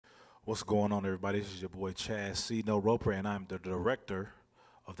What's going on, everybody? This is your boy Chaz C. No Roper, and I'm the director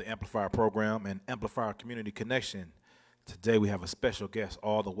of the Amplifier program and Amplifier Community Connection. Today we have a special guest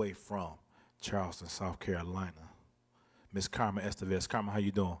all the way from Charleston, South Carolina, Miss Carmen Esteves. Carmen, how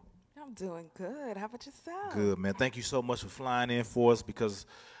you doing? I'm doing good. How about yourself? Good, man. Thank you so much for flying in for us because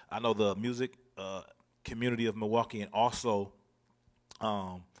I know the music community of Milwaukee and also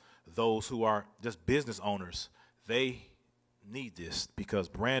those who are just business owners, they need this because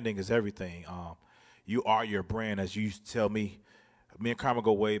branding is everything. You are your brand, as you used to tell me. Me and Carmen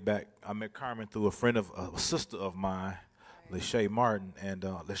go way back. I met Carmen through a friend of a sister of mine, Lachey Martin, and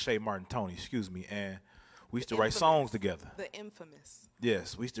Lachey Martin Tony, excuse me, and we used to write songs together. The infamous.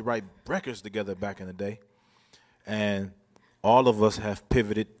 Yes, we used to write records together back in the day, and all of us have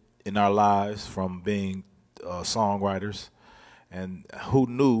pivoted in our lives from being songwriters. And who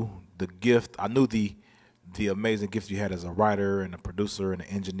knew the gift? I knew the amazing gift you had as a writer and a producer and an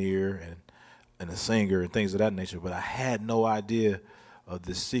engineer and a singer and things of that nature, but I had no idea of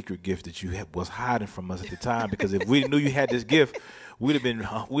the secret gift that you was hiding from us at the time. Because if we knew you had this gift, we'd have been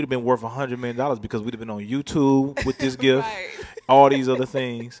worth $100 million because we'd have been on YouTube with this gift, Right. all these other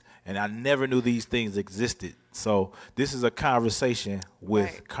things, and I never knew these things existed. So this is a conversation with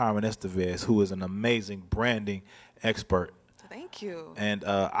Right. Carmen Esteves, who is an amazing branding expert. Thank you. And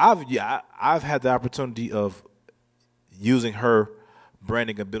I've had the opportunity of using her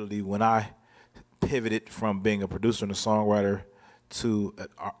branding ability when I pivoted from being a producer and a songwriter to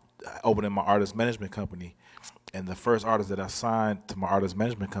opening my artist management company. And the first artist that I signed to my artist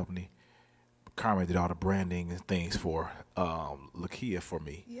management company, Carmen did all the branding and things for Lakia for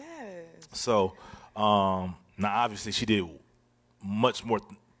me. Yes. So now obviously she did much more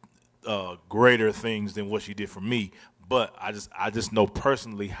greater things than what she did for me. But I just know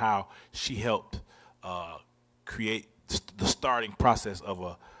personally how she helped create the starting process of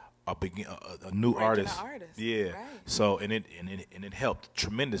a new artist. Yeah. Right. So and it helped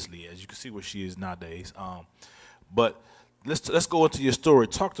tremendously, as you can see where she is nowadays. But let's go into your story.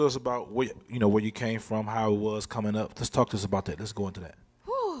 Talk to us about where you came from, how it was coming up. Let's talk to us about that. Let's go into that.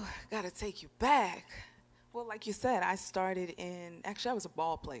 Whew, gotta take you back. Well, like you said, I started actually I was a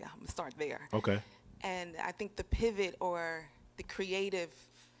ball player. I'm gonna start there. Okay. And I think the pivot or the creative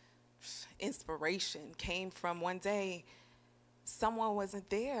inspiration came from one day someone wasn't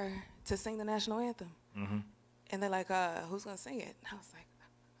there to sing the national anthem. Mm-hmm. And they're like, who's going to sing it? And I was like,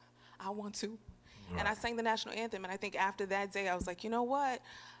 I want to. Right. And I sang the national anthem. And I think after that day, I was like, you know what?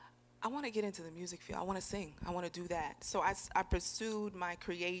 I want to get into the music field. I want to sing. I want to do that. So I pursued my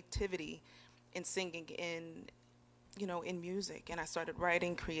creativity in singing in music. And I started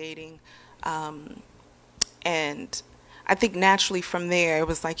writing, creating, and I think naturally from there, it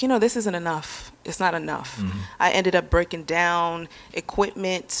was like, this isn't enough. It's not enough. Mm-hmm. I ended up breaking down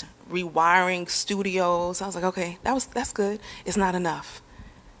equipment, rewiring studios. I was like, okay, that's good. It's not enough.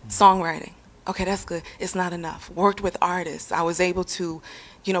 Mm-hmm. Songwriting. Okay, that's good. It's not enough. Worked with artists. I was able to,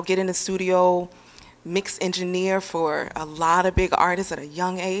 get in the studio, mix engineer for a lot of big artists at a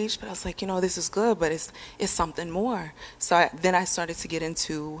young age. But I was like, this is good, but it's something more. So then I started to get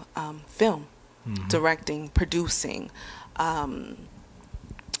into film. Mm-hmm. Directing, producing.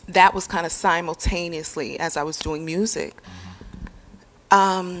 That was kind of simultaneously as I was doing music.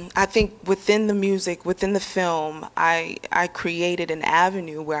 Mm-hmm. I think within the music, within the film, I created an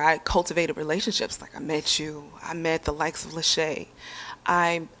avenue where I cultivated relationships. Like I met you, I met the likes of Lachey.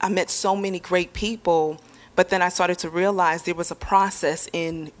 I met so many great people, but then I started to realize there was a process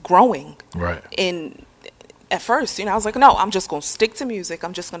in growing. Right. At first, I was like, no, I'm just going to stick to music.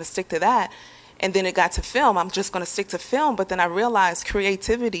 I'm just going to stick to that. And then it got to film. I'm just going to stick to film. But then I realized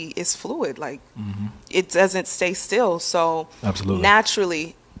creativity is fluid. Like, mm-hmm. It doesn't stay still. So absolutely.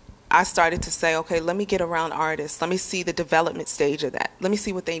 Naturally, I started to say, okay, let me get around artists. Let me see the development stage of that. Let me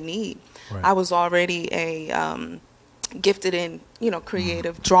see what they need. Right. I was already gifted in,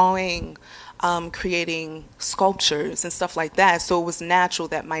 creative mm-hmm. drawing, creating sculptures and stuff like that. So it was natural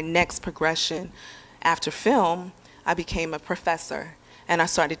that my next progression after film, I became a professor. And I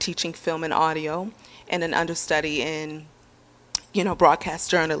started teaching film and audio and an understudy in,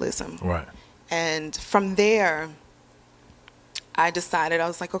 broadcast journalism. Right. And from there, I decided, I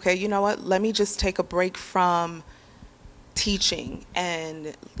was like, okay, you know what? Let me just take a break from teaching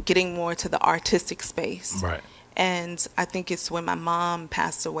and getting more to the artistic space. Right. And I think it's when my mom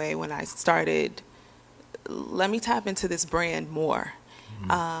passed away when I started, let me tap into this brand more.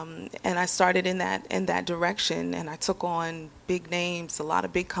 And I started in that direction, and I took on big names, a lot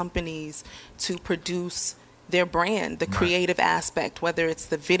of big companies to produce their brand, the creative aspect, whether it's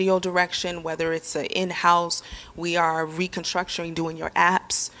the video direction, whether it's an in-house, we are reconstructing, doing your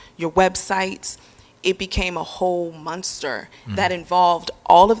apps, your websites. It became a whole monster that involved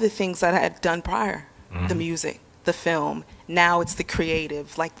all of the things that I had done prior, the music, the film. Now it's the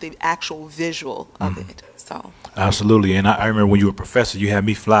creative, like the actual visual of it. So absolutely. And I remember when you were a professor, you had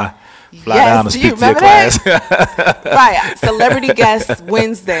me fly yes, down to speak to your class. Right, celebrity guest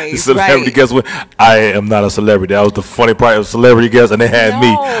Wednesdays. Celebrity guest. I am not a celebrity. That was the funny part of celebrity guest, and they had me.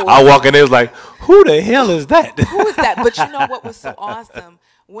 I walk in there, was like, who the hell is that? Who is that? But you know what was so awesome?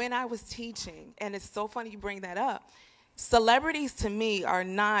 When I was teaching, and it's so funny you bring that up, celebrities to me are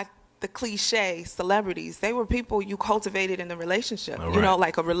not the cliche celebrities. They were people you cultivated in the relationship. Right. You know,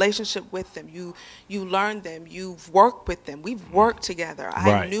 like a relationship with them. You learned them. You've worked with them. We've worked together.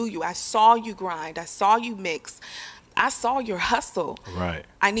 I knew you. I saw you grind. I saw you mix. I saw your hustle. Right.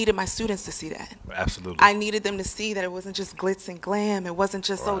 I needed my students to see that. Absolutely. I needed them to see that it wasn't just glitz and glam. It wasn't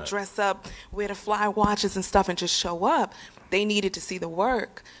just so dress up, wear the fly watches and stuff and just show up. They needed to see the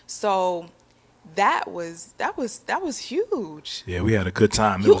work. So that was huge. Yeah, we had a good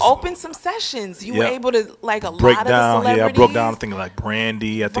time. You opened some sessions. You were able to like break lot down, of the celebrities. Yeah, I broke down. I think like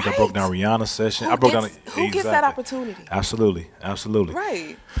Brandy. I think I broke down Rihanna's session. Who gets that opportunity? Absolutely, absolutely.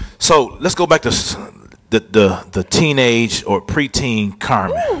 Right. So let's go back to the teenage or preteen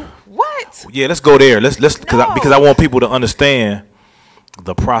Carmen. Ooh, what? Yeah, let's go there. Let's because I want people to understand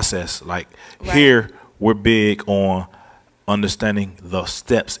the process. Like here, we're big on understanding the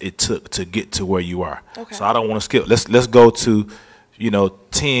steps it took to get to where you are. Okay. So I don't want to skip. Let's go to,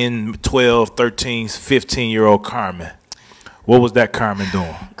 10, 12, 13, 15-year-old Carmen. What was that Carmen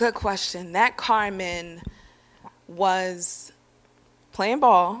doing? Good question. That Carmen was playing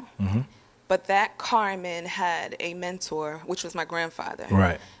ball, but that Carmen had a mentor, which was my grandfather.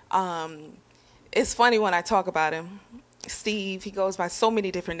 Right. It's funny when I talk about him. Steve, he goes by so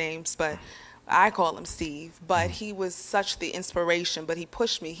many different names, but I call him Steve, but he was such the inspiration, but he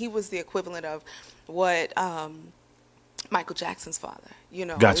pushed me. He was the equivalent of what Michael Jackson's father,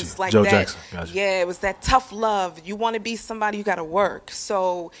 Gotcha. It's like Joe that. Jackson. Gotcha. Yeah, it was that tough love. You want to be somebody, you got to work.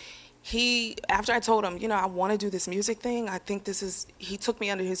 So after I told him, I want to do this music thing, I think he took me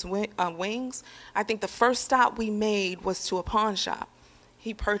under his wings. I think the first stop we made was to a pawn shop.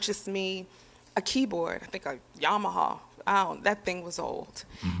 He purchased me a keyboard, I think a Yamaha. That thing was old.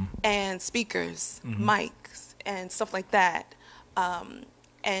 And speakers, mics, and stuff like that.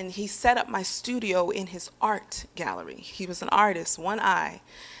 And he set up my studio in his art gallery. He was an artist, one eye.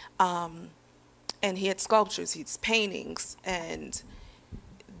 And he had sculptures, he had paintings. And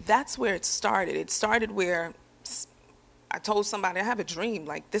that's where it started. It started where I told somebody, I have a dream.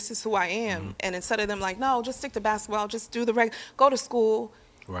 Like, this is who I am. And instead of them like, no, just stick to basketball, just do go to school.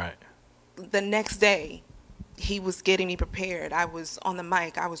 Right. The next day, he was getting me prepared. I was on the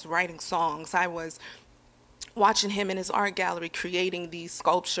mic. I was writing songs. I was watching him in his art gallery creating these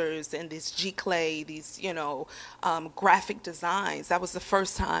sculptures and this G-clay, these, graphic designs. That was the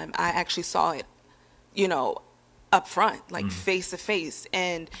first time I actually saw it, up front, like face to face.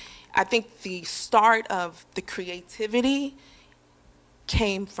 And I think the start of the creativity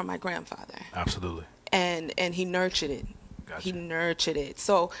came from my grandfather. Absolutely. And he nurtured it. Gotcha. He nurtured it.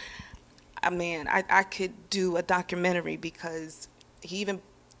 So, man, I could do a documentary because he even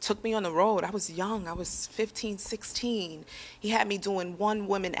took me on the road. I was young. I was 15, 16. He had me doing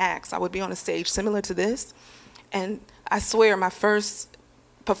one-woman acts. I would be on a stage similar to this. And I swear, my first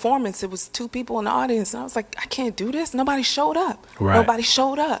performance, it was 2 people in the audience. And I was like, I can't do this. Nobody showed up. Right. Nobody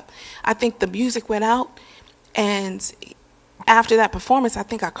showed up. I think the music went out. And after that performance, I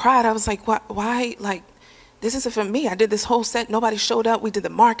think I cried. I was like, why? Like, this isn't for me. I did this whole set. Nobody showed up. We did the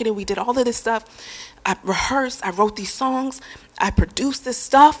marketing. We did all of this stuff. I rehearsed. I wrote these songs. I produced this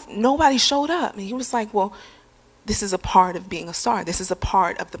stuff. Nobody showed up. And he was like, well, this is a part of being a star. This is a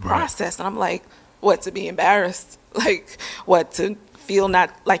part of the process. And I'm like, what, to be embarrassed? Like, what, to feel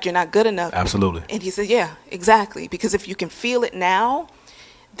not like you're not good enough? Absolutely. And he said, yeah, exactly. Because if you can feel it now,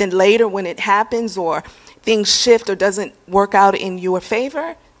 then later when it happens or things shift or doesn't work out in your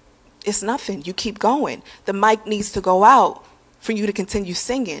favor, it's nothing. You keep going. The mic needs to go out for you to continue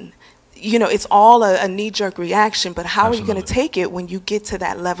singing. It's all a knee-jerk reaction, but how Absolutely. Are you going to take it when you get to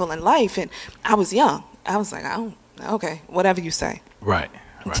that level in life? And I was young. I was like, okay, whatever you say. Right.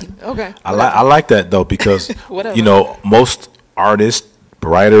 Okay. I like that, though, because, most artists,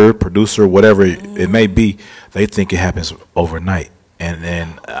 writer, producer, whatever it may be, they think it happens overnight. And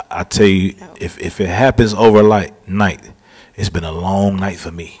then I tell you, if it happens overnight, it's been a long night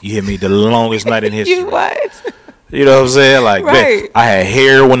for me. You hear me? The longest night in history. What? You know what I'm saying? Like, man, I had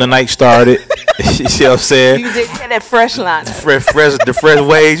hair when the night started, You see what I'm saying? You did get that fresh line. The fresh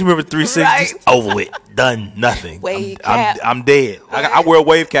waves. You remember 360? Right. Over with. Done. Nothing. Wave cap. I'm dead. I wear a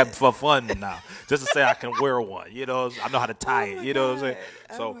wave cap for fun now. Just to say I can wear one. You know, I know how to tie it. You know what I'm saying?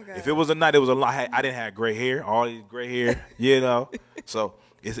 So if it was a night, it was a lot. I didn't have gray hair. All these gray hair. You know. So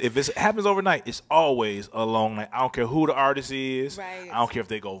if it happens overnight, it's always a long night. I don't care who the artist is. Right. I don't care if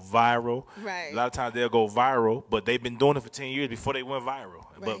they go viral. Right. A lot of times they'll go viral, but they've been doing it for 10 years before they went viral.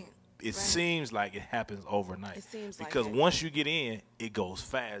 Right. But it seems like it happens overnight. It seems like because it. once you get in, it goes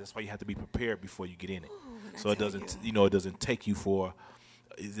fast. That's why you have to be prepared before you get in it. Ooh, So it doesn't, it doesn't take you for.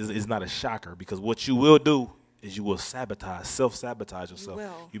 It's not a shocker because what you will do is you will self-sabotage yourself.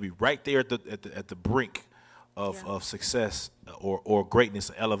 You'll be right there at the brink of success or greatness,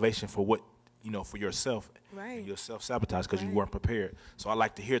 or elevation for what for yourself. Right. And you'll self-sabotage because you weren't prepared. So I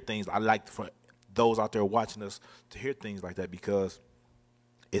like to hear things. I like for those out there watching us to hear things like that because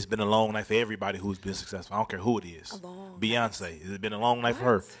it's been a long night for everybody who's been successful. I don't care who it is. Beyonce, it's been a long night for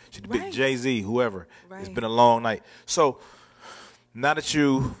her. She's been Jay-Z, whoever. It's been a long night. So now that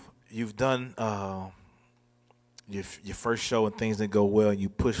you've done your first show and things didn't go well, and you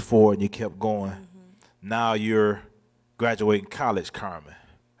pushed forward and you kept going. Now you're graduating college, Carmen.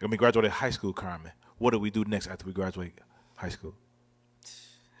 Graduating high school, Carmen. What do we do next after we graduate high school?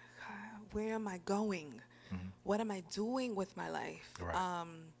 Where am I going? What am I doing with my life? Right.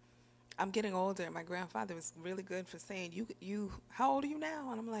 I'm getting older. My grandfather was really good for saying, "You, how old are you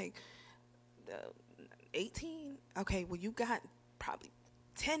now?" And I'm like, 18. Okay, well, you got probably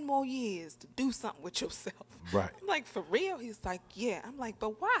 10 more years to do something with yourself. Right. I'm like, for real? He's like, yeah. I'm like,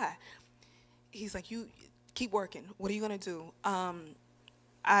 but why? He's like, you keep working. What are you gonna do?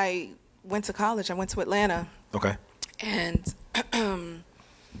 I went to college. I went to Atlanta. Okay. And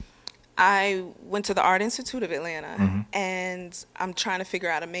I went to the Art Institute of Atlanta, and I'm trying to figure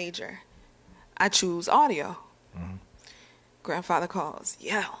out a major. I choose audio. Grandfather calls,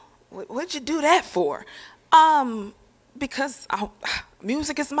 yeah, what'd you do that for? Because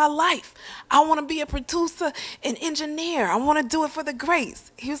music is my life. I want to be a producer and engineer. I want to do it for the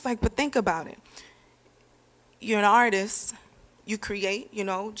greats. He was like, but think about it. You're an artist. You create,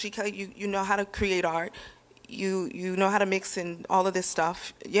 GK, you know how to create art. You know how to mix and all of this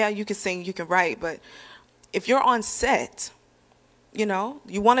stuff. Yeah, you can sing, you can write, but if you're on set, you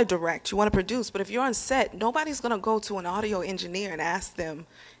want to direct, you want to produce, but if you're on set, nobody's going to go to an audio engineer and ask them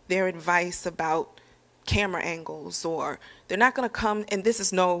their advice about camera angles, or they're not going to come, and this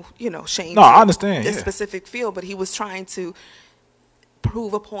is no, shame. No, I understand. This specific field, but he was trying to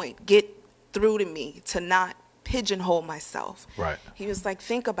prove a point, get through to me, to not pigeonhole myself. Right. He was like,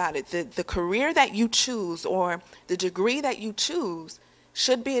 think about it. The career that you choose or the degree that you choose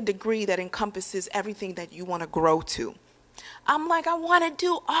should be a degree that encompasses everything that you want to grow to. I'm like, I want to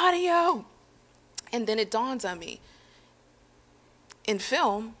do audio. And then it dawns on me. In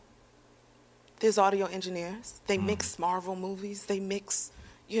film, there's audio engineers. They mix Marvel movies. They mix,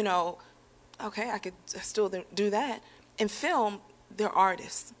 okay, I could still do that. In film, they're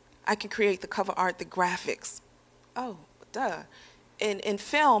artists. I can create the cover art, the graphics. Oh, duh. In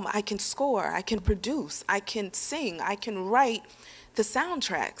film, I can score, I can produce, I can sing, I can write the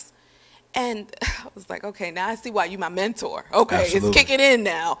soundtracks. And I was like, okay, now I see why you're my mentor. Okay, Absolutely. It's kicking in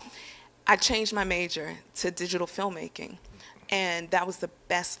now. I changed my major to digital filmmaking. And that was the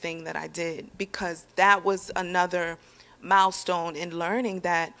best thing that I did, because that was another milestone in learning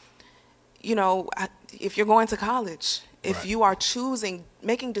that, if you're going to college, if you are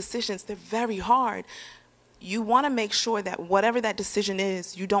making decisions, they're very hard. You want to make sure that whatever that decision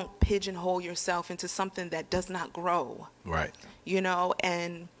is, you don't pigeonhole yourself into something that does not grow. Right.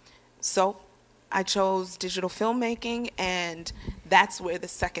 And so I chose digital filmmaking, and that's where the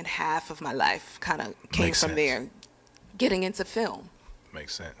second half of my life kind of came from there, getting into film.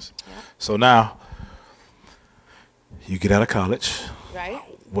 Makes sense. Yeah. So now you get out of college. Right.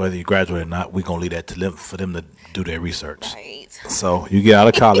 Whether you graduate or not, we're going to leave that to them for them to do their research. Right. So you get out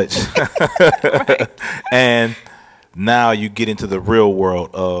of college. Right. And now you get into the real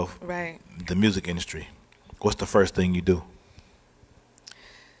world of the music industry. What's the first thing you do?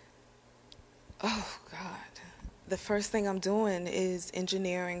 Oh, God. The first thing I'm doing is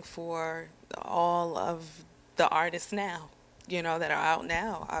engineering for all of the artists now, that are out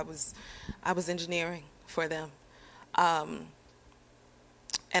now. I was engineering for them.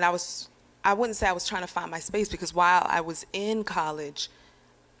 And I wouldn't say I was trying to find my space, because while I was in college,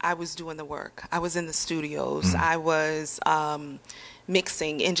 I was doing the work. I was in the studios. I was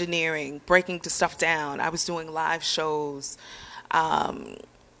mixing, engineering, breaking the stuff down. I was doing live shows.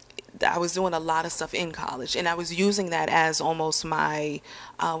 I was doing a lot of stuff in college, and I was using that as almost my,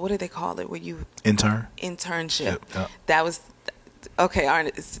 what do they call it? Where you internship. Yep. That was okay. Art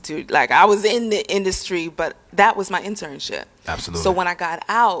Institute. Like I was in the industry, but that was my internship. Absolutely. So when I got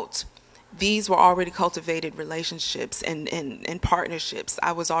out, these were already cultivated relationships and partnerships.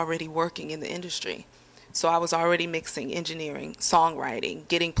 I was already working in the industry, so I was already mixing engineering, songwriting,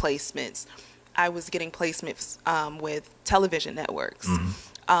 getting placements. I was getting placements with television networks.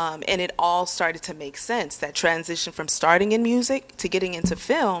 And it all started to make sense, that transition from starting in music to getting into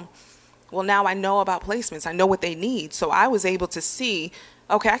film. Well, now I know about placements. I know what they need. So I was able to see,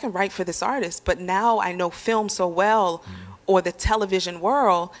 okay, I can write for this artist, but now I know film so well, or the television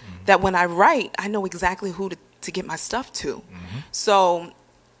world, that when I write, I know exactly who to get my stuff to. So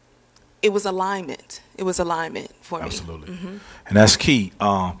it was alignment. It was alignment for me. Absolutely. And that's key.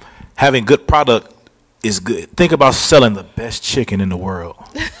 Having good product is good. Think about selling the best chicken in the world.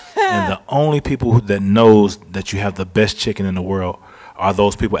 And the only people that knows that you have the best chicken in the world are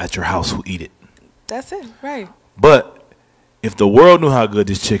those people at your house who eat it. That's it, right. But if the world knew how good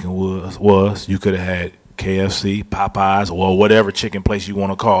this chicken was, you could have had KFC, Popeyes, or whatever chicken place you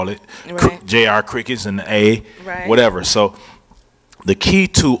want to call it, right. JR Crickets and the A, right. whatever. So the key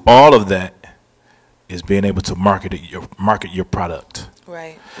to all of that is being able to market your product.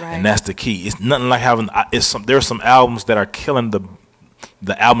 Right. And that's the key. It's nothing like having. There are some albums that are killing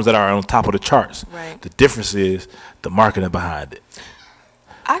the albums that are on top of the charts. Right. The difference is the marketing behind it.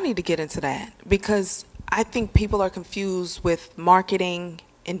 I need to get into that because I think people are confused with marketing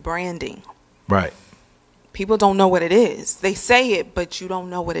and branding. Right. People don't know what it is. They say it, but you don't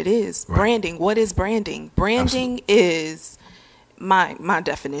know what it is. Right. Branding. What is branding? Branding is my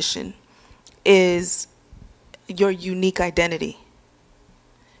definition is your unique identity.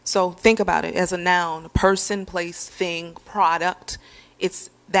 So think about it as a noun: person, place, thing, product. It's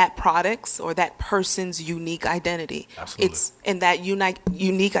that product's or that person's unique identity. Absolutely. And that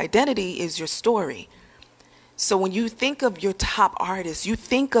unique identity is your story. So when you think of your top artist, you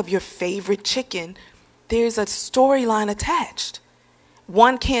think of your favorite chicken, there's a storyline attached.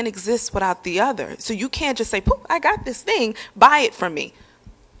 One can't exist without the other. So you can't just say, "Poof, I got this thing, buy it from me."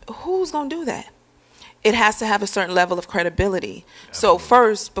 Who's going to do that? It has to have a certain level of credibility. Absolutely. So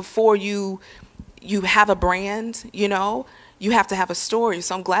first, before you have a brand, you have to have a story.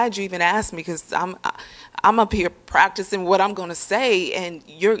 So I'm glad you even asked me, because I'm up here practicing what I'm going to say, and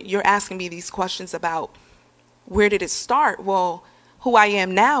you're asking me these questions about where did it start? Well, who I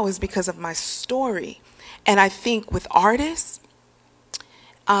am now is because of my story. And I think with artists,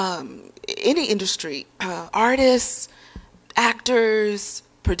 any industry, artists, actors,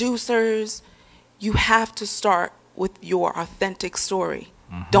 producers, you have to start with your authentic story.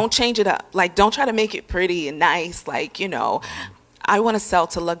 Don't change it up. Like, don't try to make it pretty and nice. Like, I want to sell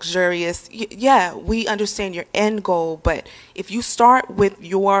to luxurious. Yeah, we understand your end goal, but if you start with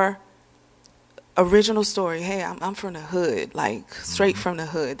your original story, hey, I'm from the hood, like straight from the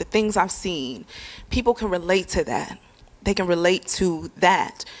hood, the things I've seen, people can relate to that. They can relate to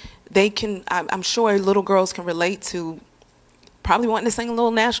that. I'm sure little girls can relate to probably wanting to sing a little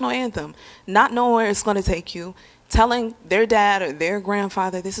national anthem, not knowing where it's going to take you, telling their dad or their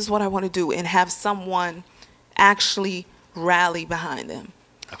grandfather, this is what I want to do, and have someone actually rally behind them.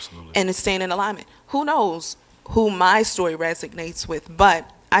 Absolutely. And it's staying in alignment. Who knows who my story resonates with, but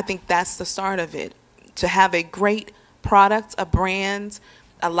I think that's the start of it. To have a great product, a brand,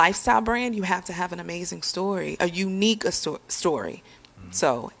 a lifestyle brand, you have to have an amazing story, a unique story.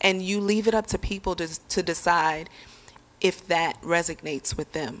 So, and you leave it up to people to decide if that resonates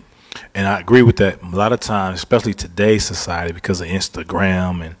with them. And I agree with that. A lot of times, especially today's society, because of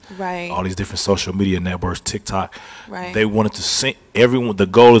Instagram and right. all these different social media networks, TikTok, right. they wanted to sing. Everyone, the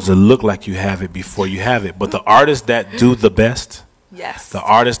goal is to look like you have it before you have it. But the artists that do the best, yes, the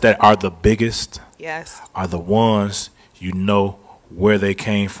artists that are the biggest, yes, are the ones you know where they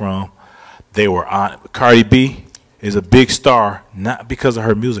came from. They were on. Cardi B is a big star, not because of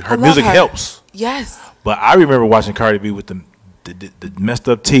her music. Her music helps. Yes. But I remember watching Cardi B with the messed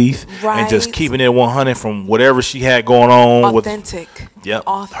up teeth, right. and just keeping it 100 from whatever she had going on. Authentic. Yep.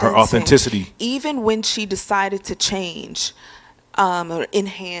 Authentic. Her authenticity. Even when she decided to change, or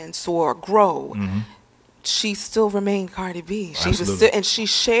enhance or grow, she still remained Cardi B. She was still, and she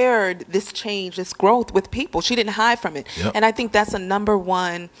shared this change, this growth with people. She didn't hide from it. Yep. And I think that's a number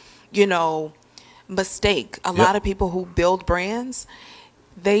one, mistake. A lot of people who build brands,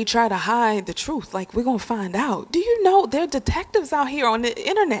 they try to hide the truth. Like, we're going to find out. Do you know there are detectives out here on the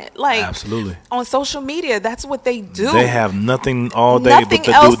internet? Like, absolutely. On social media, that's what they do. They have nothing all day nothing but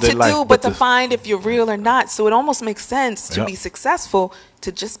to else do with their to life, do but to find if you're real or not. So it almost makes sense to be successful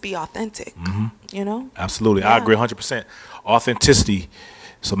to just be authentic, you know? Absolutely. Yeah. I agree 100%. Authenticity.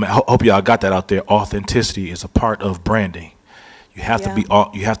 So man, I hope y'all got that out there. Authenticity is a part of branding. You have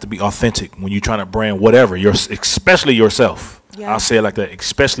to be authentic when you're trying to brand whatever, especially yourself. Yeah. I'll say it like that,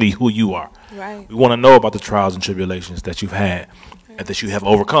 especially who you are. Right. We want to know about the trials and tribulations that you've had and that you have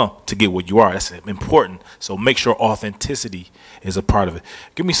overcome to get where you are. That's important. So make sure authenticity is a part of it.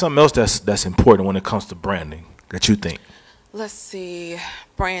 Give me something else that's important when it comes to branding that you think. Let's see.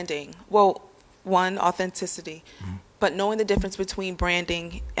 Branding. Well, one, authenticity. But knowing the difference between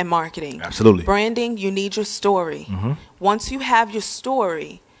branding and marketing. Absolutely. Branding, you need your story. Once you have your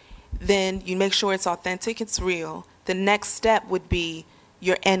story, then you make sure it's authentic, it's real. The next step would be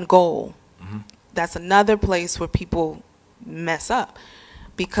your end goal. That's another place where people mess up,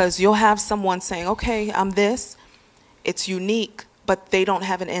 because you'll have someone saying, okay, I'm this, it's unique, but they don't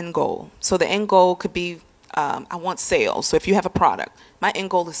have an end goal. So the end goal could be, I want sales. So if you have a product, my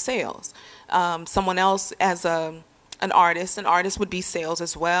end goal is sales. Someone else as an artist would be sales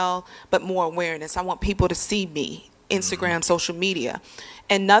as well, but more awareness. I want people to see me, Instagram, social media.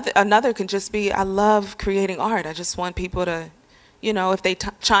 Another can just be, I love creating art. I just want people to, you know, if they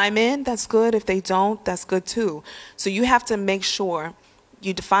chime in, that's good. If they don't, that's good too. So you have to make sure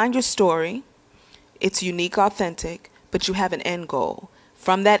you define your story, it's unique, authentic, but you have an end goal.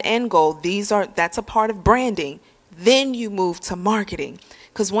 From that end goal, that's a part of branding. Then you move to marketing,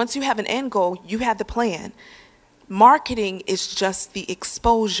 because once you have an end goal, you have the plan. Marketing is just the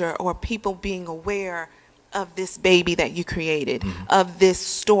exposure, or people being aware of this baby that you created, of this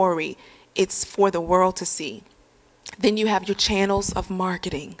story. It's for the world to see. Then you have your channels of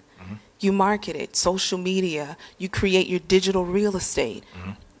marketing. You market it, social media. You create your digital real estate.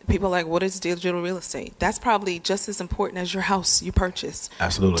 People are like, what is digital real estate? That's probably just as important as your house you purchased.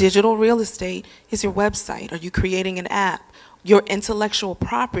 Absolutely. Digital real estate is your website. Are you creating an app? Your intellectual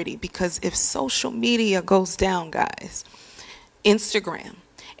property, because if social media goes down, guys, Instagram,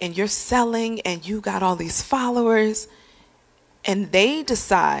 and you're selling and you got all these followers and they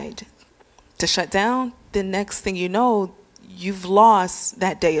decide to shut down, the next thing you know, you've lost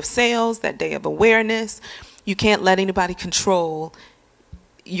that day of sales, that day of awareness. You can't let anybody control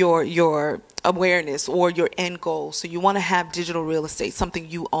your awareness or your end goal. So you want to have digital real estate, something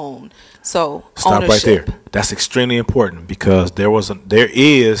you own. So stop ownership. right there. That's extremely important, because there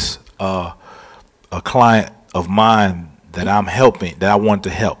is a client of mine that I'm helping, that I want to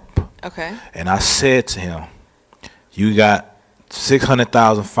help. Okay. And I said to him, you got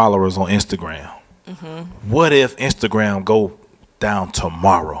 600,000 followers on Instagram. What if Instagram go down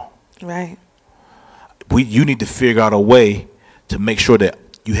tomorrow? Right. You need to figure out a way to make sure that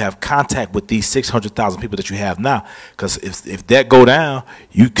you have contact with these 600,000 people that you have now. Because if that go down,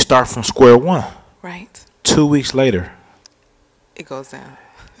 you start from square one. Right. 2 weeks later, It goes down.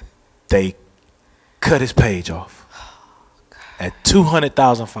 they cut his page off at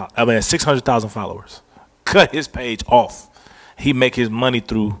 600,000 followers. Cut his page off. He make his money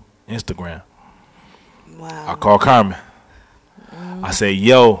through Instagram. Wow. I call Carmen. I say,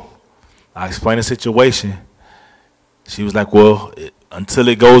 yo, I explained the situation. She was like, well, until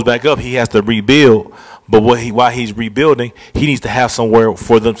it goes back up, he has to rebuild. But while he's rebuilding, he needs to have somewhere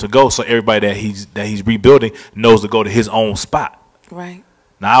for them to go, so everybody that he's rebuilding knows to go to his own spot. Right.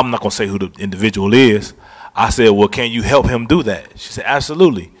 Now, I'm not going to say who the individual is. I said, well, can you help him do that? She said,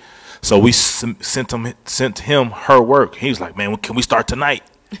 absolutely. So we sent him her work. He was like, man, can we start tonight?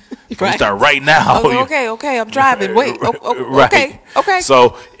 Can we start right now? Okay, I'm driving. Wait, Right. okay.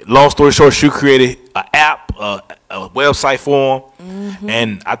 So, long story short, she created an app, a website for him,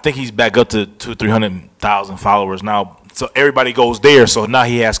 and I think he's back up to 200,000-300,000 followers now. So everybody goes there. So now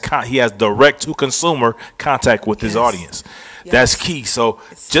he has direct to consumer contact with his audience. Yes. That's key. So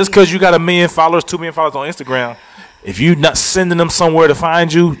just because you got 1 million followers, 2 million followers on Instagram, if you're not sending them somewhere to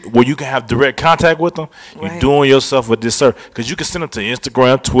find you where you can have direct contact with them, you're doing yourself a disservice. Because you can send them to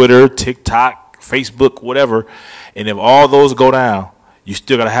Instagram, Twitter, TikTok, Facebook, whatever. And if all those go down, you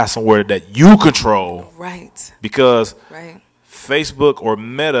still got to have somewhere that you control. Right. Because Facebook or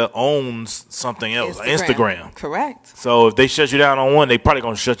Meta owns something else, Instagram. Correct. So if they shut you down on one, they probably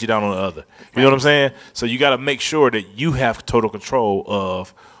going to shut you down on the other. You know what I'm saying? So you got to make sure that you have total control of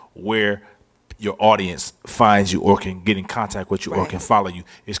where your audience finds you or can get in contact with you or can follow you.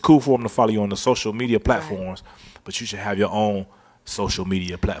 It's cool for them to follow you on the social media platforms, but you should have your own social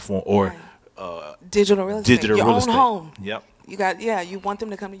media platform or digital real estate. Your own home. Yep. You want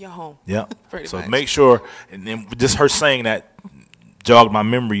them to come to your home. Yep. So make sure, and then just her saying that jogged my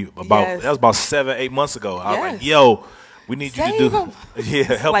memory that was about 7-8 months ago. I was like, yo, we need you to do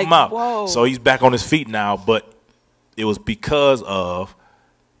help him out. Whoa. So he's back on his feet now, but it was because of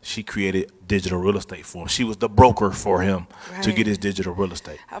she created digital real estate for him. She was the broker for him to get his digital real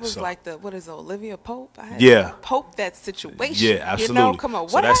estate. I was like what is it, Olivia Pope? I had to Pope that situation. Yeah, absolutely. You know, come on,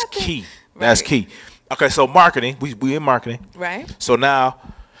 so that's happened? key. Right. That's key. Okay, so marketing, we in marketing. Right. So now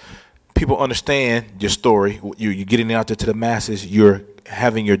people understand your story. You're getting it out there to the masses. You're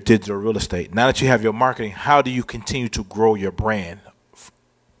having your digital real estate. Now that you have your marketing, how do you continue to grow your brand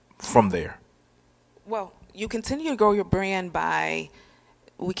from there? Well, you continue to grow your brand by,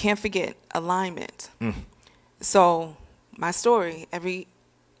 we can't forget, alignment. So my story,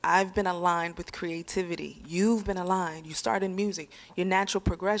 I've been aligned with creativity. You've been aligned. You start in music. Your natural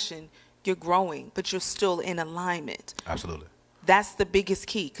progression, you're growing, but you're still in alignment. Absolutely. That's the biggest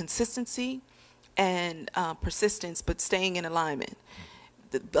key, consistency and persistence, but staying in alignment.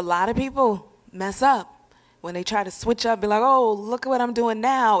 A lot of people mess up when they try to switch up, be like, oh, look at what I'm doing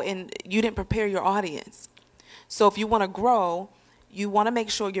now, and you didn't prepare your audience. So if you want to grow, you want to make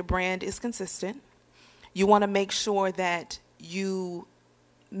sure your brand is consistent. You want to make sure that you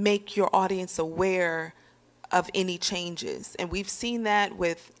make your audience aware of any changes. And we've seen that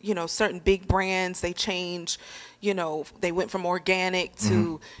with, certain big brands. They change, they went from organic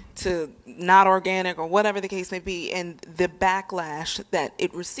to not organic, or whatever the case may be, and the backlash that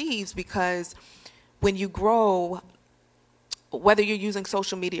it receives, because when you grow, whether you're using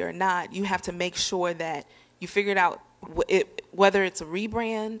social media or not, you have to make sure that you figured out whether it's a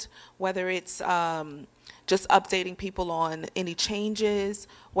rebrand, whether it's just updating people on any changes,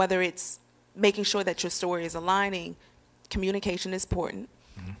 whether it's making sure that your story is aligning. Communication is important,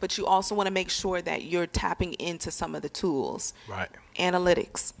 but you also want to make sure that you're tapping into some of the tools. Right.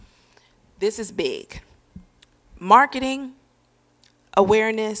 Analytics. This is big. Marketing,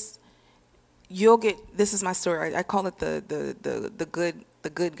 awareness. You'll get, this is my story. I call it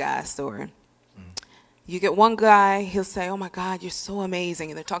the good guy story. You get one guy, he'll say, oh my God, you're so amazing.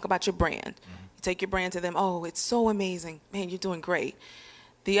 And they talk about your brand. You take your brand to them. Oh, it's so amazing. Man, you're doing great.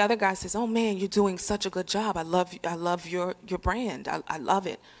 The other guy says, oh man, you're doing such a good job. I love your brand. I love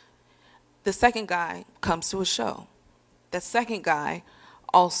it. The second guy comes to a show. The second guy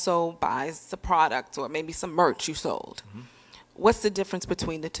also buys the product or maybe some merch you sold. What's the difference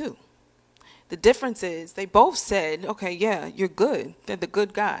between the two? The difference is they both said, okay, yeah, you're good. They're the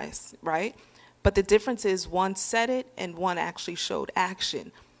good guys, right? But the difference is one said it and one actually showed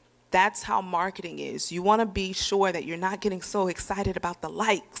action. That's how marketing is. You want to be sure that you're not getting so excited about the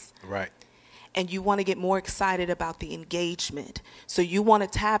likes. Right. And you want to get more excited about the engagement. So you want to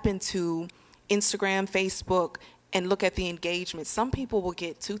tap into Instagram, Facebook, and look at the engagement. Some people will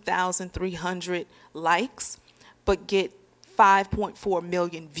get 2,300 likes, but get 5.4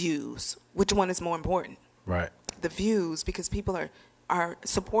 million views. Which one is more important? Right. The views, because people are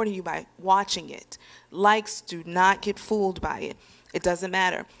supporting you by watching it. Likes, do not get fooled by it. It doesn't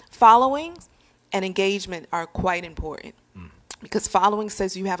matter. Following and engagement are quite important, because following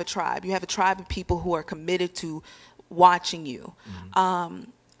says you have a tribe. You have a tribe of people who are committed to watching you. And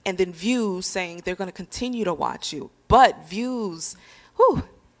then views, saying they're going to continue to watch you. But views,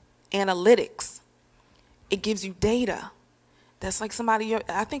 analytics, it gives you data. That's like somebody,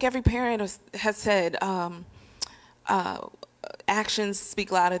 I think every parent has said, actions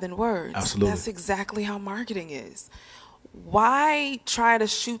speak louder than words. Absolutely. That's exactly how marketing is. Why try to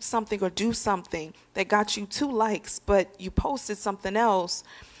shoot something or do something that got you 2 likes, but you posted something else?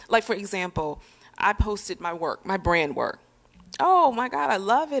 Like, for example, I posted my work, my brand work. Oh my God, I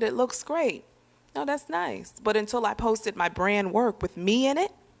love it. It looks great. No, that's nice. But until I posted my brand work with me in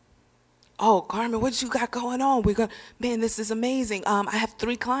it, oh, Carmen, what you got going on? Man, this is amazing. I have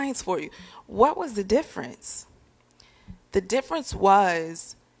 3 clients for you. What was the difference? The difference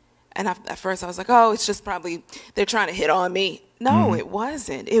was, and at first I was like, oh, it's just probably they're trying to hit on me. No, it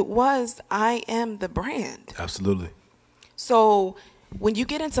wasn't. It was, I am the brand. Absolutely. So when you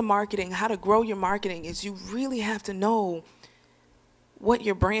get into marketing, how to grow your marketing is you really have to know what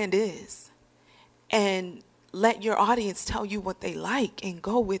your brand is and let your audience tell you what they like and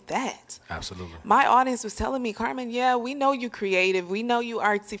go with that. Absolutely. My audience was telling me, Carmen, yeah, we know you creative. We know you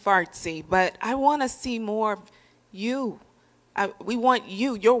artsy fartsy, but I want to see more of you. We want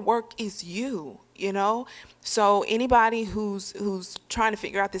you. Your work is you, So anybody who's trying to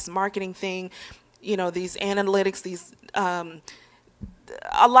figure out this marketing thing, these analytics, these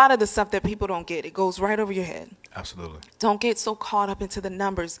a lot of the stuff that people don't get, it goes right over your head. Absolutely. Don't get so caught up into the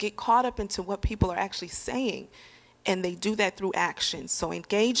numbers. Get caught up into what people are actually saying, and they do that through action. So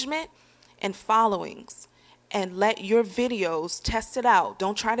engagement and followings, and let your videos test it out.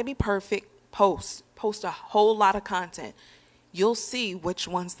 Don't try to be perfect. Post a whole lot of content. You'll see which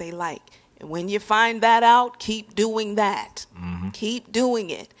ones they like And when you find that out, keep doing that. Keep doing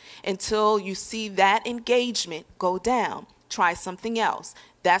it until you see that engagement go down. Try something else.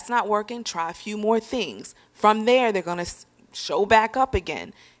 That's not working. Try a few more things. From there, they're going to show back up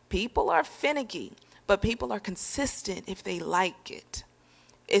again. People are finicky, but people are consistent if they like it.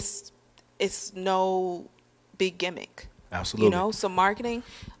 It's no big gimmick. Absolutely. You know, so marketing,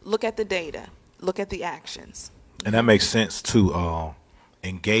 look at the data, look at the actions. And that makes sense too.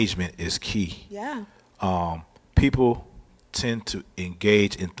 Engagement is key. Yeah. People tend to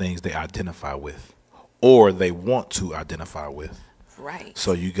engage in things they identify with or they want to identify with. Right.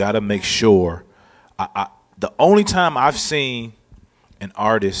 So you got to make sure. The only time I've seen an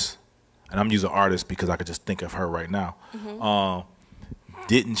artist, and I'm using artist because I could just think of her right now,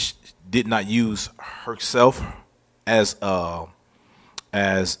 did not use herself as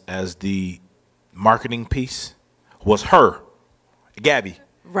the marketing piece was her, Gabby.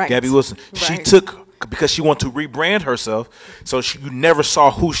 Right. Gabby Wilson. Right. She took, because she wanted to rebrand herself, so you never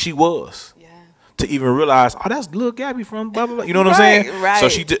saw who she was. Yeah. To even realize, oh, that's little Gabby from blah blah blah. You know what I'm saying? Right. So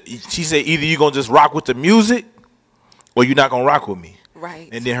she said either you're gonna just rock with the music, or you're not gonna rock with me. Right.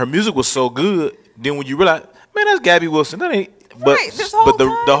 And then her music was so good. Then when you realize, man, that's Gabby Wilson. That ain't. But Right, this whole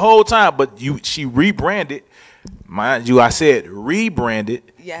time. the whole time, but she rebranded. Mind you, I said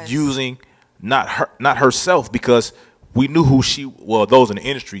rebranded. Yes. Using not herself, because we knew who she. Well, those in the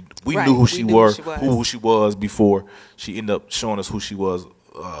industry, we Right, knew who we she knew was, who she was. who she was before she ended up showing us who she was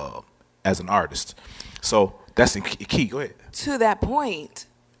as an artist. So that's the key. Go ahead. To that point,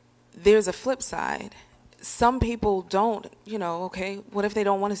 there's a flip side. Some people don't, you know, okay, what if they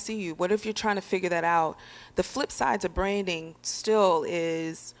don't want to see you? What if you're trying to figure that out? The flip side to branding still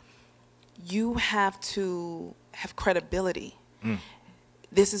is you have to have credibility.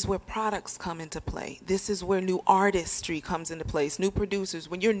 This is where products come into play. This is where new artistry comes into place, new producers.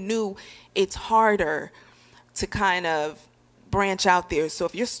 When you're new, it's harder to kind of branch out there. So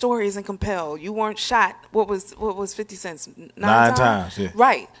if your story isn't compelled, you weren't shot, what was 50 Cent's? Nine times, yeah.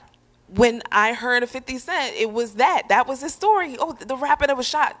 Right. When I heard of 50 Cent, it was that was his story. Oh, the rapper that was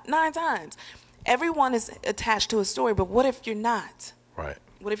shot 9 times. Everyone is attached to a story, but what if you're not? Right.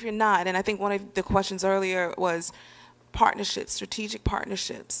 What if you're not? And I think one of the questions earlier was partnerships, strategic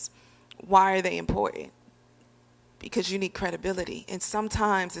partnerships. Why are they important? Because you need credibility. And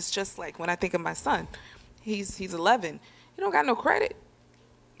sometimes it's just like when I think of my son, he's 11. You don't got no credit.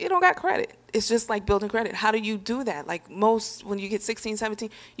 You don't got credit. It's just like building credit. How do you do that? Like most, when you get 16, 17,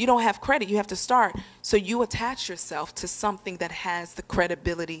 you don't have credit. You have to start. So you attach yourself to something that has the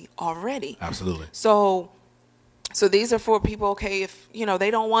credibility already. Absolutely. So these are for people, okay, if, you know,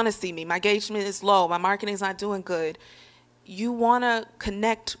 they don't want to see me. My engagement is low. My marketing's not doing good. You want to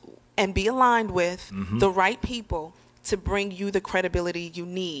connect and be aligned with the right people to bring you the credibility you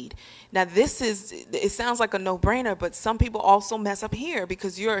need. Now, it sounds like a no-brainer, but some people also mess up here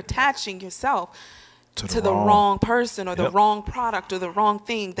because you're attaching yourself to the wrong person or the wrong product or the wrong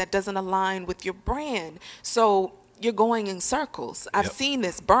thing that doesn't align with your brand. So you're going in circles. I've seen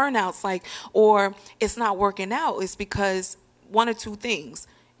this, burnouts, like, or it's not working out. It's because one or two things.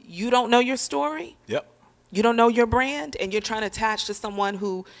 You don't know your story. Yep. You don't know your brand, and you're trying to attach to someone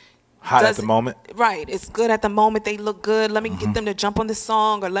who Hot at the moment. Right. It's good at the moment. They look good. Let me get them to jump on the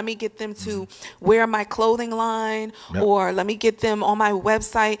song, or let me get them to wear my clothing line, or let me get them on my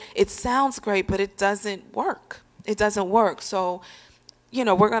website. It sounds great, but it doesn't work. It doesn't work. So, you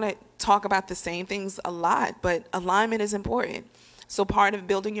know, we're going to talk about the same things a lot, but alignment is important. So part of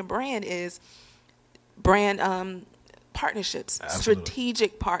building your brand is brand partnerships,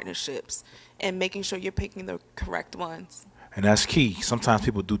 strategic partnerships, and making sure you're picking the correct ones. And that's key. Sometimes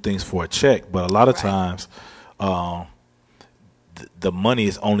people do things for a check, but a lot of times the money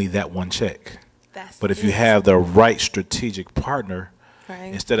is only that one check. But if you have the right strategic partner,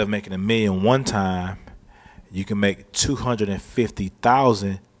 instead of making $1 million one time, you can make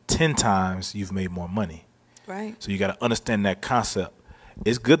 250,000 10 times. You've made more money. Right. So you got to understand that concept.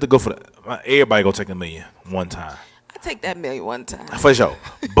 It's good to go for everybody go take $1 million one time. I take that $1 million one time. For sure.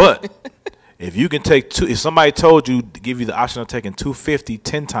 But if you can take if somebody told you to give you the option of taking 250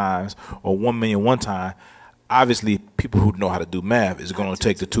 10 times or 1 million one time, obviously people who know how to do math is going to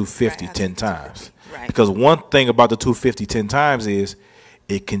take the 250 10 times. Right. Because one thing about the 250 10 times is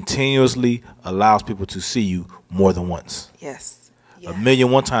it continuously allows people to see you more than once. Yes. $1 million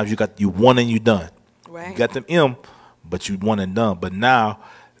one times, you won and you done. Right. You got them M, but you won and done. But now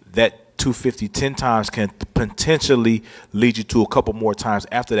that 250 10 times can potentially lead you to a couple more times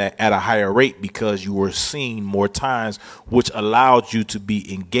after that at a higher rate because you were seen more times, which allowed you to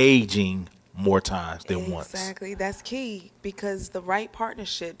be engaging more times than once. Exactly. That's key, because the right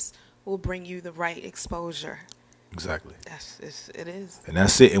partnerships will bring you the right exposure. Exactly. It is. And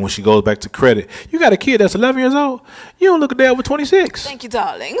that's it. And when she goes back to credit, you got a kid that's 11 years old. You don't look a day over 26. Thank you,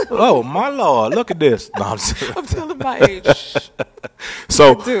 darling. Oh, my Lord. Look at this. No, I'm telling my age.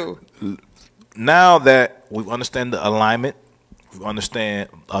 So I do. Now that we understand the alignment, we understand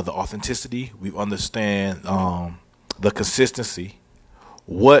the authenticity, we understand the consistency,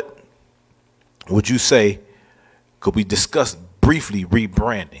 what would you say could we discuss briefly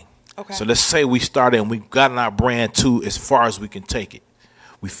rebranding? Okay. So let's say we started and we've gotten our brand to as far as we can take it.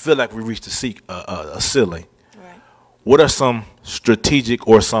 We feel like we reached a ceiling. Right. What are some strategic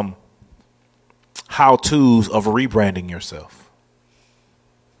or some how-tos of rebranding yourself?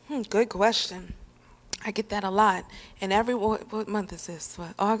 Good question. I get that a lot. And what month is this?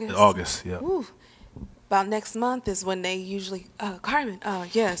 What, August? August, yeah. Ooh. About next month is when they usually, Carmen,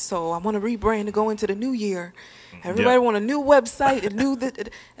 yeah, so I want to rebrand to go into the new year. Everybody want a new website,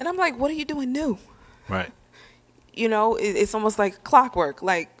 and I'm like, what are you doing new? Right. You know, it's almost like clockwork.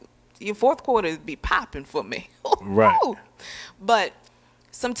 Like, your fourth quarter would be popping for me. Right. But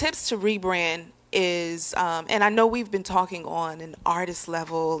some tips to rebrand is, and I know we've been talking on an artist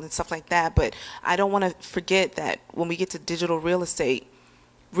level and stuff like that, but I don't want to forget that when we get to digital real estate,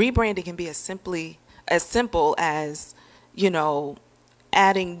 rebranding can be as simple as, you know,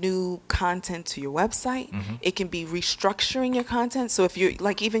 adding new content to your website. Mm-hmm. It can be restructuring your content. So if you're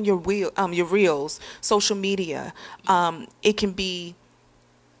like even your reels, social media, it can be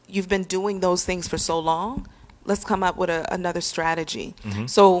you've been doing those things for so long. Let's come up with another strategy. Mm-hmm.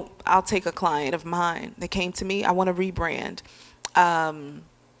 So I'll take a client of mine that came to me. I want to rebrand.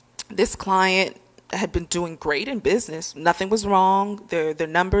 This client had been doing great in business. Nothing was wrong. Their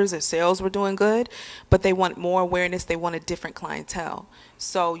numbers, their sales were doing good, but they want more awareness. They want a different clientele.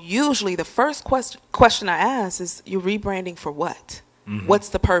 So usually the first question I ask is, you're rebranding for what? Mm-hmm. What's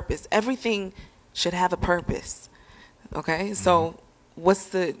the purpose? Everything should have a purpose. Okay? Mm-hmm. So what's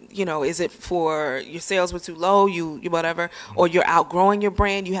the, you know, is it for your sales were too low, you whatever, or you're outgrowing your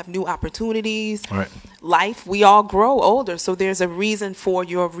brand, you have new opportunities. Right. Life, we all grow older, so there's a reason for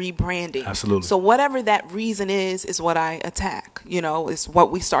your rebranding. Absolutely. So whatever that reason is what I attack. You know, is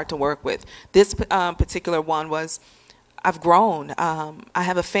what we start to work with. This particular one was, I've grown. I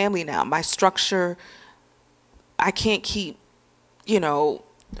have a family now. My structure, I can't keep, you know,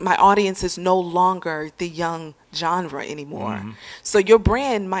 my audience is no longer the young genre anymore. Mm-hmm. So your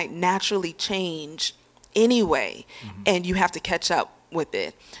brand might naturally change anyway, mm-hmm. and you have to catch up with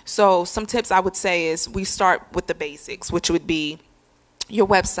it. So some tips I would say is we start with the basics, which would be your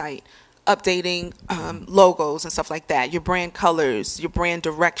website, updating logos and stuff like that, your brand colors, your brand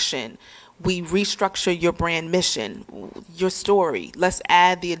direction. We restructure your brand mission, your story. Let's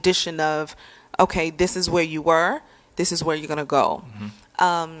add the addition of, okay, this is where you were, this is where you're going to go.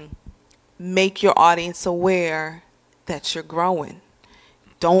 Mm-hmm. Make your audience aware that you're growing.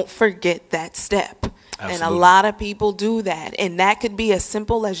 Don't forget that step. Absolutely. And a lot of people do that. And that could be as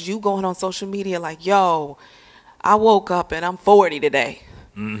simple as you going on social media like, yo, I woke up and I'm 40 today.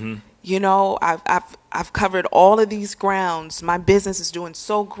 Mm-hmm. You know, I've covered all of these grounds. My business is doing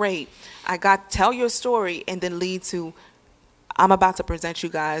so great. Tell your story and then lead to, I'm about to present you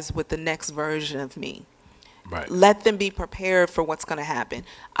guys with the next version of me. Right. Let them be prepared for what's going to happen.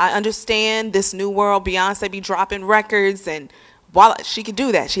 I understand this new world, Beyonce be dropping records, and while she can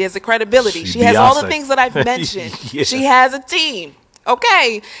do that, she has the credibility. She has all the things that I've mentioned. Yeah. She has a team.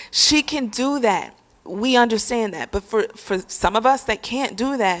 Okay, she can do that. We understand that. But for some of us that can't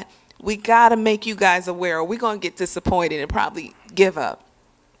do that, we got to make you guys aware, or we're going to get disappointed and probably give up.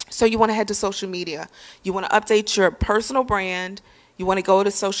 So you want to head to social media. You want to update your personal brand. You want to go to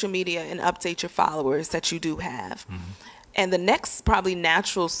social media and update your followers that you do have. Mm-hmm. And the next probably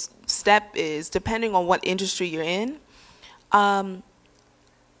natural step is, depending on what industry you're in, honestly,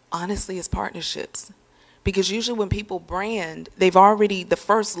 is partnerships. Because usually when people brand, they've already, the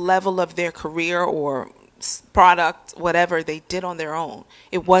first level of their career or product, whatever, they did on their own.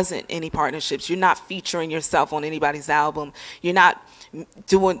 It wasn't any partnerships. You're not featuring yourself on anybody's album. You're not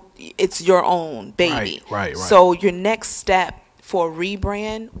doing, it's your own baby. Right. So your next step for a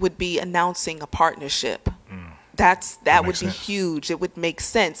rebrand would be announcing a partnership. That would be huge. It would make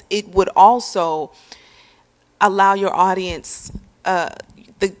sense. It would also allow your audience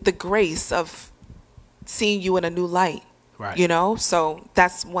the grace of seeing you in a new light. Right. You know, so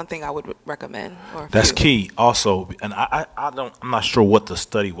that's one thing I would recommend. That's key also. And I'm not sure what the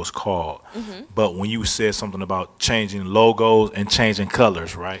study was called, mm-hmm. but when you said something about changing logos and changing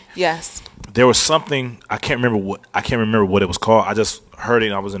colors, right? Yes. There was something, I can't remember what it was called. I just heard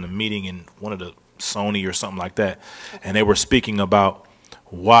it. I was in a meeting in one of the Sony or something like that, and they were speaking about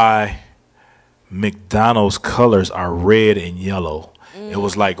why McDonald's colors are red and yellow. It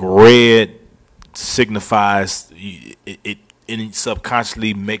was like red signifies it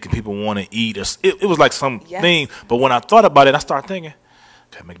subconsciously making people want to eat. It was like something. But when I thought about it, I started thinking,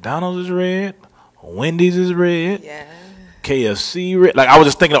 okay, McDonald's is red, Wendy's is red, KFC red. Like I was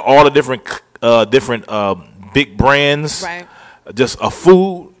just thinking of all the different big brands, Right. just a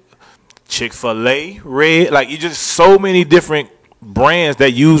food. Chick-fil-A red. Like you just so many different brands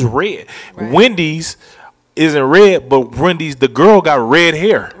that use red. Right. Wendy's isn't red, but Wendy's, the girl got red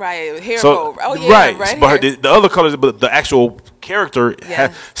hair. Right, hair So, gold. Oh yeah, right. But the other colors, but the actual character.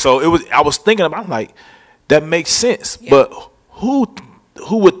 So it was. I was thinking about, like, that makes sense. Yeah. But who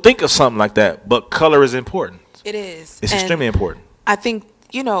would think of something like that? But color is important. It is. It's And extremely important. I think,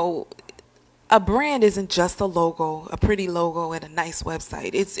 a brand isn't just a logo, a pretty logo and a nice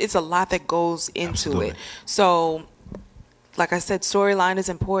website. It's a lot that goes into Absolutely. it. So, like I said, storyline is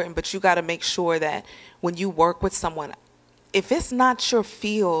important, but you got to make sure that when you work with someone, if it's not your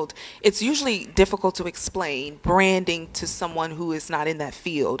field, it's usually difficult to explain branding to someone who is not in that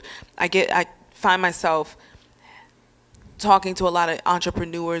field. I find myself talking to a lot of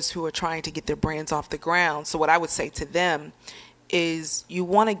entrepreneurs who are trying to get their brands off the ground. So what I would say to them is you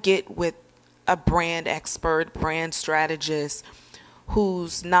want to get with a brand expert, brand strategist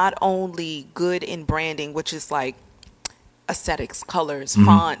who's not only good in branding, which is like aesthetics, colors,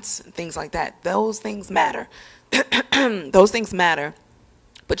 fonts, things like that. Those things matter. Those things matter.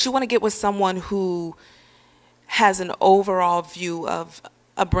 But you want to get with someone who has an overall view of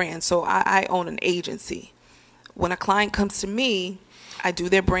a brand. So I own an agency. When a client comes to me, I do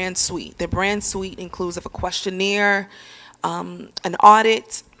their brand suite. Their brand suite includes a questionnaire, an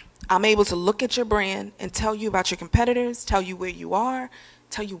audit. I'm able to look at your brand and tell you about your competitors, tell you where you are,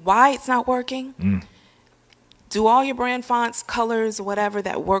 tell you why it's not working. Do all your brand fonts, colors, whatever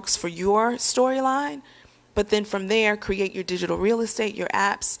that works for your storyline. But then from there, create your digital real estate, your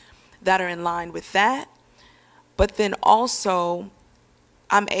apps that are in line with that. But then also,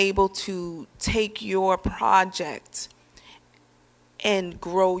 I'm able to take your project and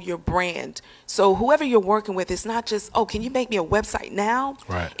grow your brand. So whoever you're working with, it's not just, oh, can you make me a website now?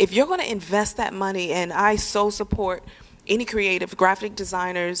 Right. If you're going to invest that money, and I so support any creative, graphic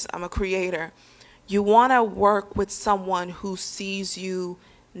designers, I'm a creator, you want to work with someone who sees you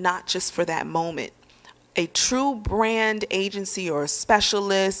not just for that moment. A true brand agency or a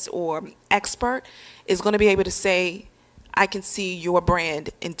specialist or expert is going to be able to say, I can see your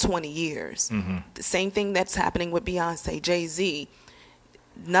brand in 20 years. The same thing that's happening with Beyonce, Jay-Z.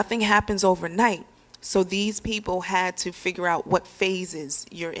 Nothing happens overnight. So these people had to figure out what phases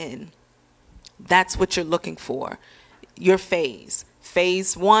you're in. That's what you're looking for, your phase.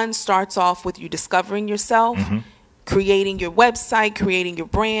 Phase 1 starts off with you discovering yourself, creating your website, creating your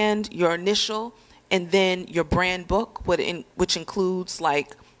brand, your initial, and then your brand book, which includes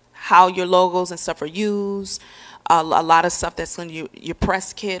like how your logos and stuff are used, a lot of stuff that's in your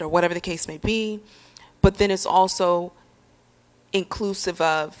press kit or whatever the case may be. But then it's also inclusive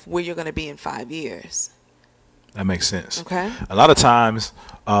of where you're going to be in 5 years. That makes sense. Okay. A lot of times,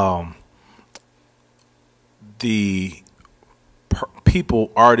 the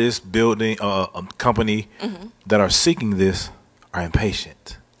people, artists, building a company that are seeking this are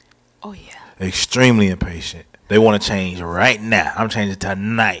impatient. Oh yeah. Extremely impatient. They want to change right now. I'm changing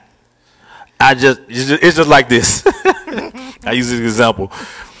tonight. It's just like this. I use this example.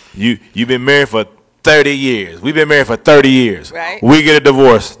 You've been married for 30 years. We've been married for 30 years. Right. We get a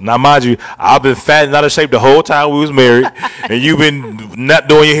divorce. Now, mind you, I've been fat and out of shape the whole time we was married, and you've been not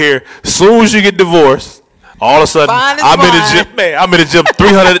doing your hair. Soon as you get divorced, all of a sudden, I'm in the gym. Man, I'm in the gym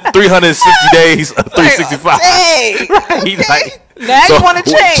 360 days, 365. Hey, Right? okay. Like, Now you want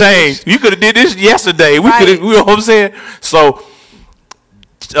to change. You could have did this yesterday. We could have. You know what I'm saying? So,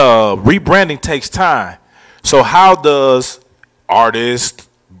 rebranding takes time. So, how does artists,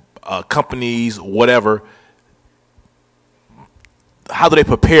 companies, whatever, how do they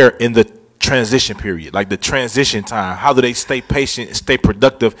prepare in the transition period, like the transition time? How do they stay patient and stay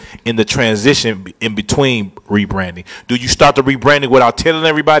productive in the transition in between rebranding? Do you start the rebranding without telling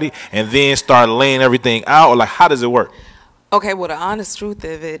everybody and then start laying everything out, or like how does it work? Okay, well, the honest truth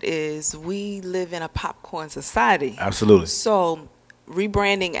of it is we live in a popcorn society. Absolutely. So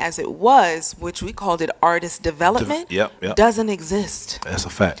rebranding as it was, which we called it artist development, Yep. doesn't exist. That's a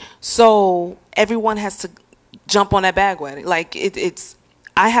fact. So everyone has to jump on that bandwagon. Like it's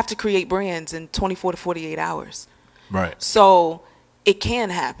I have to create brands in 24 to 48 hours. Right. So it can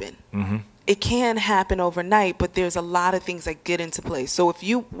happen. it can happen overnight, but there's a lot of things that get into place. So if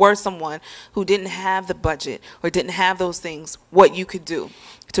you were someone who didn't have the budget or didn't have those things, what you could do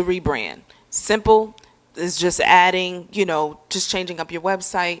to rebrand. Simple is just adding, just changing up your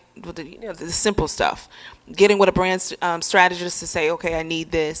website, with the simple stuff. Getting with a brand strategist to say, okay, I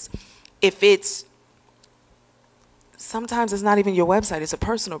need this. If it's, sometimes it's not even your website, it's a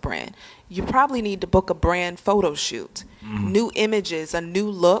personal brand. You probably need to book a brand photo shoot. New images, a new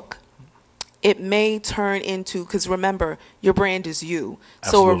look. It may turn into, because remember, your brand is you.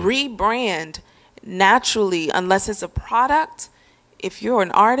 Absolutely. So a rebrand, naturally, unless it's a product, if you're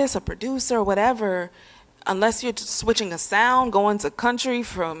an artist, a producer, or whatever, unless you're switching a sound, going to country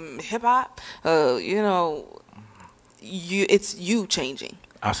from hip hop, it's you changing.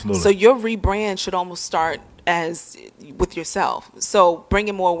 Absolutely. So your rebrand should almost start as with yourself. So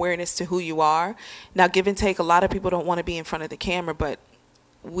bringing more awareness to who you are. Now, give and take, a lot of people don't want to be in front of the camera, but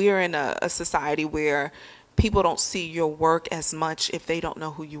we're in a society where people don't see your work as much if they don't know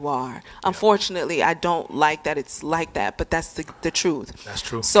who you are. Yeah. Unfortunately, I don't like that it's like that, but that's the truth. That's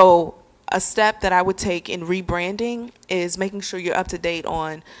true. So a step that I would take in rebranding is making sure you're up to date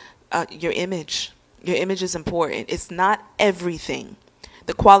on your image. Your image is important. It's not everything.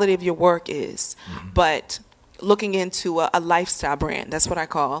 The quality of your work is, but looking into a lifestyle brand, that's what I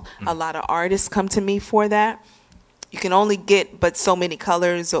call. A lot of artists come to me for that. You can only get but so many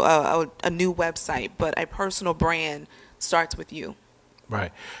colors or a new website, but a personal brand starts with you.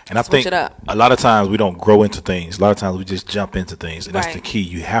 Right. And I think a lot of times we don't grow into things. A lot of times we just jump into things. And that's the key.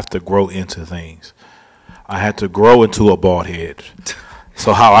 You have to grow into things. I had to grow into a bald head.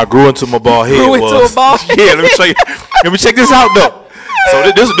 So how I grew into my bald head was... Yeah, let me show you. Let me check this out, though.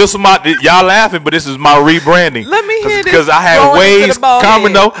 So this is my, y'all laughing, but this is my rebranding. Let me hear this. Because I had waves,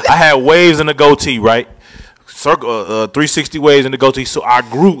 Carmen, though, I had waves in the goatee, right? Circle 360 waves in the goatee, so I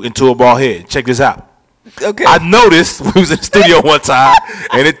grew into a bald head. Check this out. Okay. I noticed we was in the studio one time,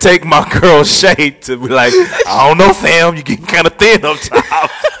 and it take my girl Shay to be like, I don't know, fam, you getting kind of thin up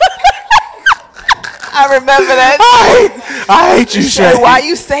top. I remember that. I hate you, Shay. Why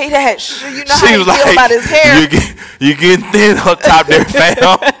you say that? You know she how you feel about his hair. You getting thin up top there,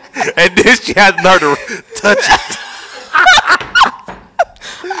 fam. And then she had the nerve to touch it.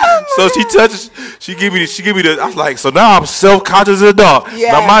 So she touches, she give me the, I was like, so now I'm self-conscious as a dog.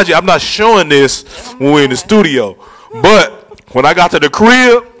 Yeah. Now mind you, I'm not showing this when we're in the studio. But when I got to the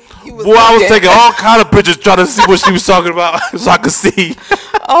crib, boy, I was taking all kind of pictures trying to see what she was talking about so I could see.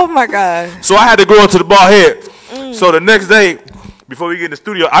 Oh my God. So I had to grow into the bald head. So the next day, before we get in the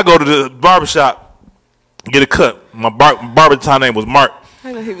studio, I go to the barbershop, get a cut. My barber at the time name was Mark.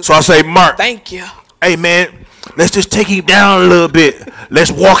 So I say, Mark. Thank you. Hey man, let's just take him down a little bit.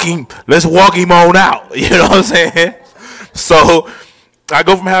 Let's walk him on out. You know what I'm saying? So I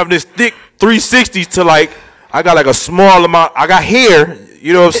go from having this thick 360s to like I got like a small amount. I got hair.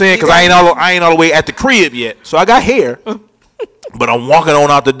 You know what I'm saying? Because I ain't all the way at the crib yet. So I got hair, but I'm walking on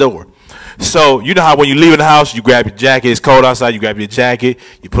out the door. So you know how when you leave the house, you grab your jacket. It's cold outside. You grab your jacket.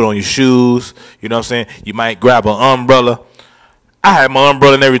 You put on your shoes. You know what I'm saying? You might grab an umbrella. I had my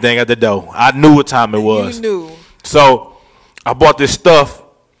umbrella and everything at the door. I knew what time it was. You knew. So I bought this stuff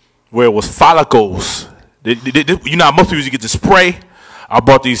where it was follicles. You know how most people get the spray? I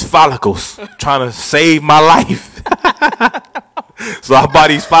bought these follicles trying to save my life. So I buy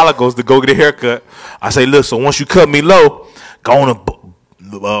these follicles to go get a haircut. I say, look, so once you cut me low, go on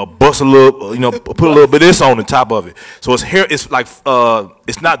and bust a little, put a little bit of this on the top of it. So it's hair. It's like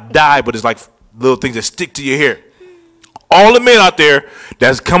it's not dye, but it's like little things that stick to your hair. All the men out there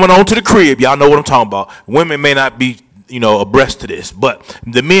that's coming on to the crib, y'all know what I'm talking about. Women may not be, abreast to this, but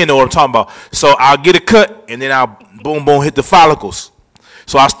the men know what I'm talking about. So I'll get a cut, and then I'll boom, boom, hit the follicles.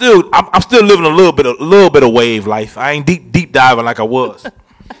 So I'm still living a little bit of wave life. I ain't deep diving like I was.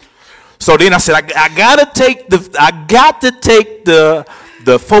 So then I said, I gotta take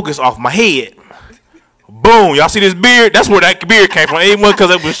the focus off my head. Boom, y'all see this beard? That's where that beard came from. It wasn't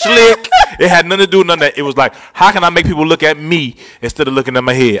because it was slick. It had nothing to do with none of that. It was like, how can I make people look at me instead of looking at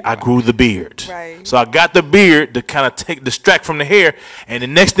my head? I grew the beard. Right. So I got the beard to kind of distract from the hair. And the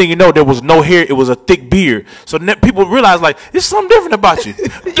next thing you know, there was no hair. It was a thick beard. So people realized, like, there's something different about you.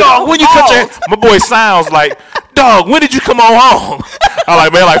 Dog, when you cut your hair? My boy sounds like, dog, when did you come on home? I'm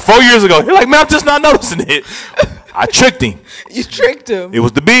like, man, like 4 years ago. He's like, man, I'm just not noticing it. I tricked him. You tricked him. It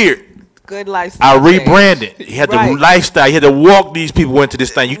was the beard. Good lifestyle. I rebranded. He had the lifestyle. He had to walk these people into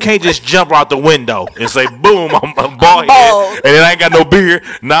this thing. You can't just jump out the window and say, boom, I'm bald head, and then I ain't got no beard.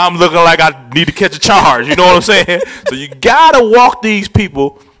 Now I'm looking like I need to catch a charge. You know what I'm saying? So you got to walk these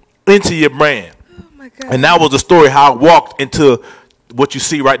people into your brand. Oh my God. And that was the story how I walked into what you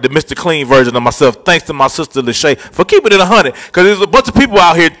see, right? The Mr. Clean version of myself. Thanks to my sister Lachey for keeping it 100. Because there's a bunch of people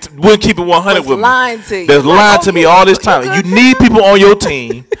out here wouldn't keep it 100 with me. There's lying to me all this time. You need people on your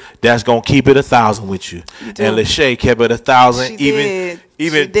team that's gonna keep it 1,000 with you. And Lachey kept it 1,000.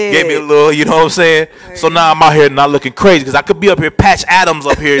 Even gave me a little, you know what I'm saying? Right. So now I'm out here not looking crazy because I could be up here, Patch Adams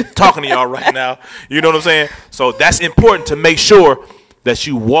up here talking to y'all right now. You know what I'm saying? So that's important to make sure that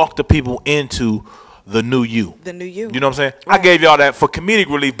you walk the people into the new you. The new you. You know what I'm saying? Right. I gave y'all that for comedic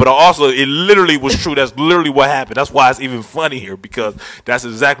relief, but also it literally was true. That's literally what happened. That's why it's even funny here, because that's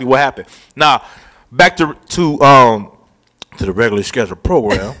exactly what happened. Now, back to the regularly scheduled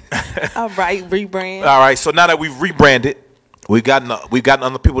program. All right, rebrand. All right, so now that we've rebranded, we've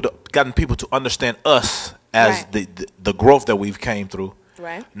gotten people to understand us as the growth that we've came through.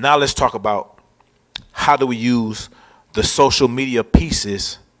 Right. Now let's talk about how do we use the social media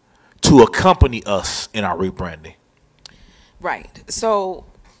pieces to accompany us in our rebranding. Right. So,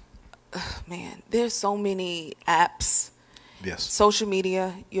 man, there's so many apps. Yes. Social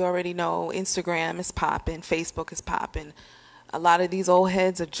media, you already know, Instagram is popping, Facebook is popping. A lot of these old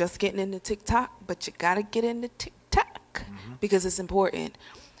heads are just getting into TikTok, but you got to get into TikTok because it's important.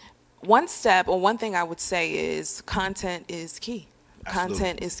 One step or one thing I would say is content is key. Absolutely.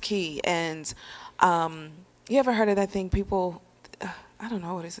 Content is key. And you ever heard of that thing? People, I don't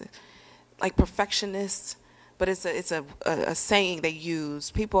know, what is it? Like perfectionists, but it's a saying they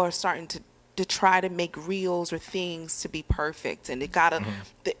use. People are starting to try to make reels or things to be perfect, and it gotta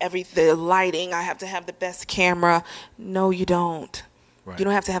the lighting. I have to have the best camera. No, you don't. Right. You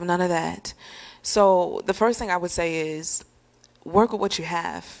don't have to have none of that. So the first thing I would say is work with what you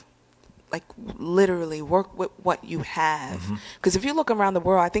have. Like literally work with what you have. Because if you look around the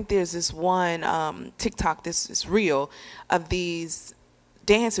world, I think there's this one TikTok, this reel of these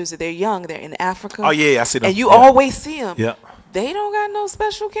dancers that they're young, they're in Africa. Oh yeah, I see them. And you always see them. Yeah. They don't got no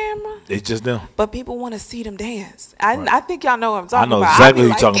special camera. It's just them. But people want to see them dance. I think y'all know what I'm talking about. I know exactly who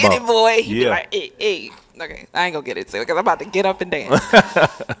you're talking about. Get it, boy. Yeah. Be like, hey. Okay, I ain't gonna get it because I'm about to get up and dance.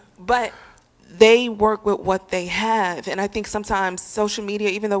 But they work with what they have, and I think sometimes social media,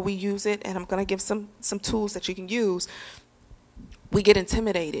 even though we use it, and I'm gonna give some tools that you can use, we get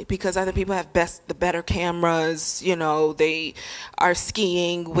intimidated because other people have the better cameras. You know, they are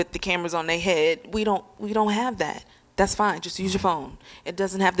skiing with the cameras on their head. We don't have that. That's fine. Just use your phone. It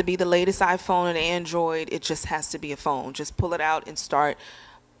doesn't have to be the latest iPhone and Android. It just has to be a phone. Just pull it out and start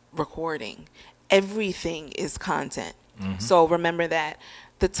recording. Everything is content. So remember that.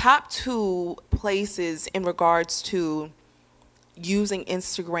 The top 2 places in regards to using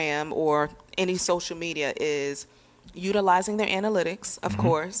Instagram or any social media is utilizing their analytics, of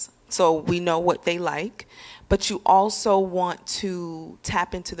course, so we know what they like, but you also want to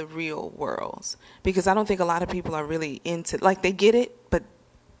tap into the real world, because I don't think a lot of people are really into, like, they get it, but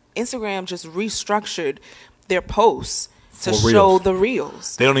Instagram just restructured their posts to show the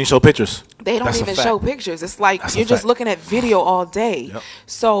reels. They don't even show pictures. They don't even show pictures. It's like you're just looking at video all day. Yep.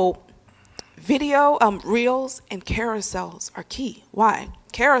 So video, reels and carousels are key. Why?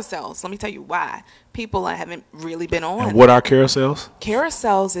 Carousels, let me tell you why. People haven't really been on. And what are carousels?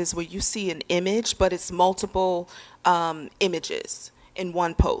 Carousels is where you see an image, but it's multiple images in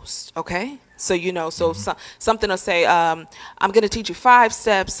one post, okay? So, you know, something will say, I'm going to teach you 5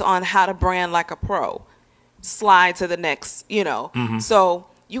 steps on how to brand like a pro. Slide to the next, you know. So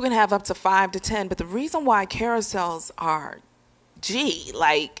you can have up to 5 to 10, but the reason why carousels are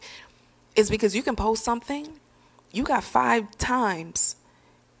is because you can post something, you got 5 times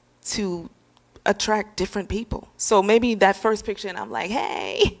to attract different people. So maybe that first picture and I'm like,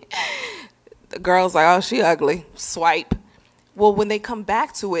 hey, the girl's like, oh, she ugly, swipe. Well, when they come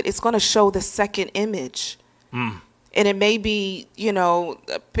back to it, it's going to show the second image. And it may be, you know,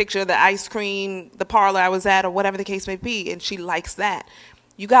 a picture of the ice cream, the parlor I was at, or whatever the case may be, and she likes that.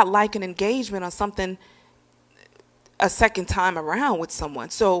 You got like and engagement on something a second time around with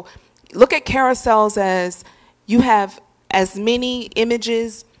someone. So look at carousels as you have as many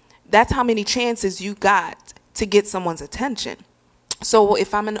images, that's how many chances you got to get someone's attention. So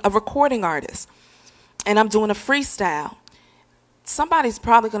if I'm a recording artist and I'm doing a freestyle, somebody's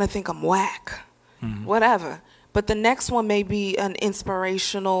probably going to think I'm whack, whatever. But the next one may be an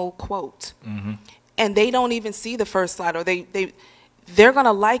inspirational quote. And they don't even see the first slide, or they're going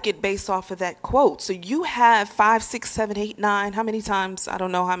to like it based off of that quote. So you have 5, 6, 7, 8, 9, how many times, I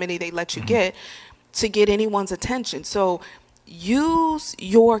don't know how many they let you get to get anyone's attention. So use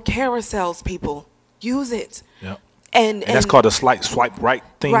your carousels, people. Use it. Yep. And that's called a swipe right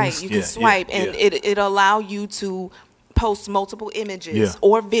thing. Right, you can swipe, and it allow you to post multiple images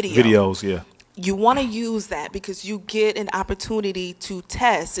or videos. you want to use that because you get an opportunity to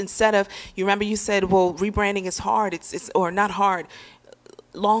test instead of, you remember you said, well, rebranding is hard. It's or not hard,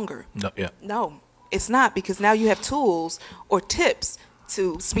 longer. No, yeah. No, it's not, because now you have tools or tips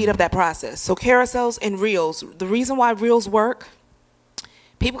to speed up that process. So carousels and reels, the reason why reels work,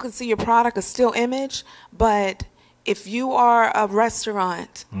 people can see your product, a still image, but if you are a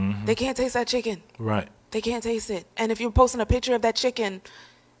restaurant, they can't taste that chicken. Right. They can't taste it. And if you're posting a picture of that chicken,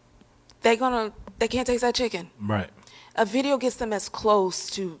 they can't taste that chicken. Right. A video gets them as close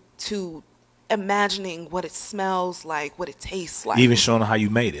to imagining what it smells like, what it tastes like. Even showing how you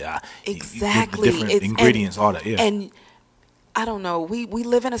made it. Exactly. Different ingredients, all that. Yeah. And I don't know. We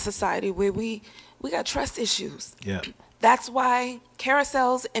live in a society where we got trust issues. Yeah. That's why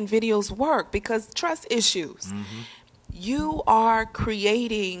carousels and videos work, because trust issues. You are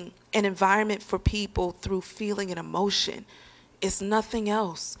creating an environment for people through feeling and emotion. It's nothing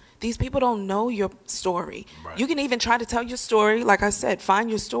else. These people don't know your story. Right. You can even try to tell your story. Like I said, find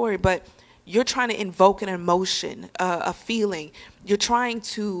your story, but you're trying to invoke an emotion, a feeling. You're trying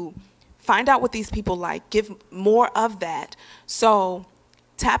to find out what these people like, give more of that. So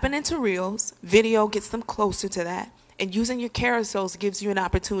tapping into reels, video gets them closer to that. And using your carousels gives you an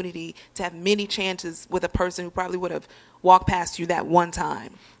opportunity to have many chances with a person who probably would have walked past you that one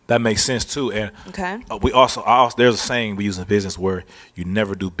time. That makes sense too. And Okay. we also there's a saying we use in business where you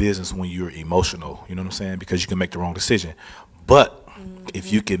never do business when you're emotional. You know what I'm saying? Because you can make the wrong decision. But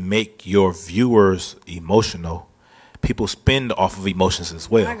if you can make your viewers emotional, people spend off of emotions as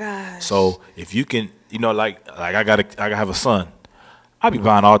well. Oh my gosh. So if you can, you know, like I have a son. I be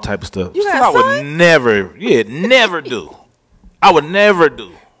buying all type of stuff. You got Stuff a I would never do. I would never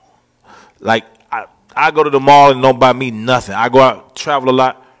do. Like I go to the mall and don't buy me nothing. I go out, travel a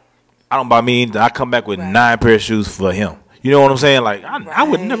lot. I don't buy me anything. I come back with 9 pair of shoes for him. You know what I'm saying? Like I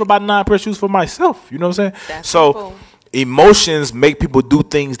would never buy 9 pair of shoes for myself. You know what I'm saying? That's so simple. Emotions make people do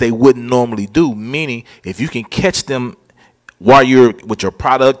things they wouldn't normally do. Meaning, if you can catch them while you're with your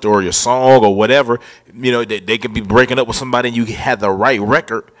product or your song or whatever, you know, they can be breaking up with somebody and you had the right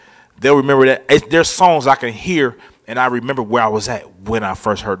record, they'll remember that. There's songs I can hear and I remember where I was at when I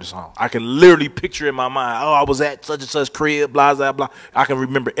first heard the song. I can literally picture in my mind, oh, I was at such and such crib, blah, blah, blah. I can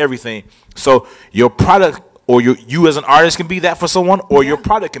remember everything. So your product or you as an artist can be that for someone, or your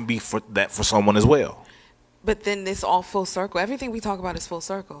product can be for someone as well. But then it's all full circle. Everything we talk about is full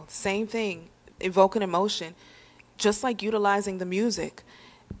circle. Same thing, evoking emotion. Just like utilizing the music.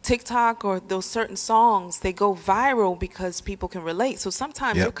 TikTok or those certain songs, they go viral because people can relate. So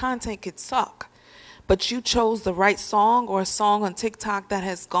sometimes your content could suck, but you chose the right song or a song on TikTok that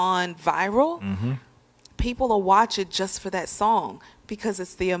has gone viral. People will watch it just for that song because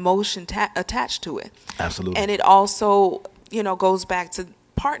it's the emotion attached to it. Absolutely. And it also, you know, goes back to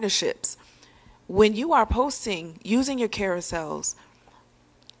partnerships. When you are posting, using your carousels,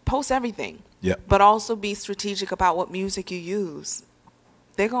 post everything. But also be strategic about what music you use.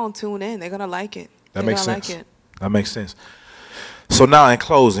 They're going to tune in. They're going to like it. That makes sense. That makes sense. So now in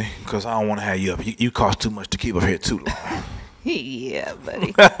closing, because I don't want to have you up. You cost too much to keep up here too long. Yeah,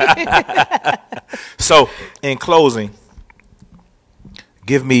 buddy. So in closing,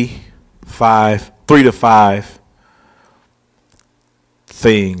 give me 3 to 5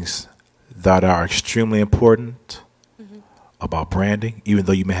 things that are extremely important about branding, even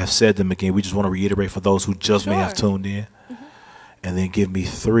though you may have said them again. We just want to reiterate for those who just may have tuned in. And then give me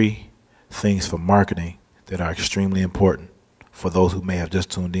 3 things for marketing that are extremely important for those who may have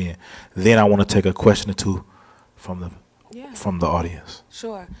just tuned in. Then I want to take a question or 2 from the audience.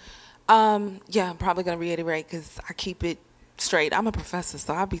 Sure. Yeah, I'm probably going to reiterate because I keep it straight. I'm a professor,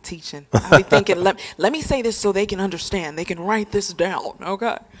 so I'll be teaching. I'll be thinking, let me say this so they can understand. They can write this down,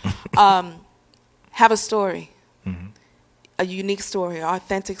 okay? Have a story. A unique story,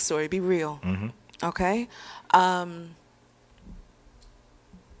 authentic story, be real, okay?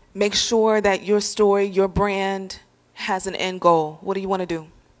 Make sure that your story, your brand has an end goal. What do you want to do?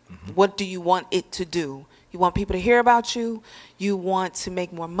 What do you want it to do? You want people to hear about you? You want to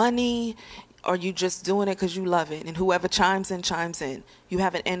make more money? Or you just doing it because you love it? And whoever chimes in, chimes in. You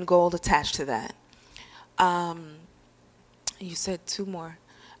have an end goal attached to that. You said 2 more.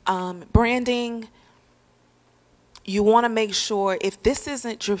 Branding. You want to make sure if this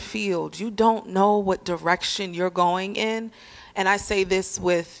isn't your field, you don't know what direction you're going in. And I say this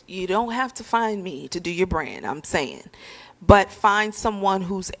with, you don't have to find me to do your brand, I'm saying. But find someone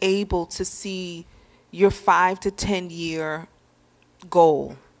who's able to see your 5 to 10 year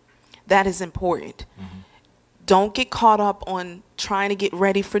goal. That is important. Don't get caught up on trying to get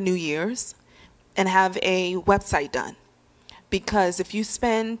ready for New Year's and have a website done. Because if you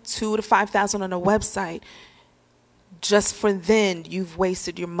spend $2,000 to $5,000 on a website, just for then, you've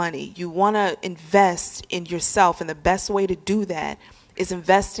wasted your money. You want to invest in yourself, and the best way to do that is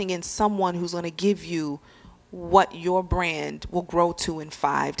investing in someone who's going to give you what your brand will grow to in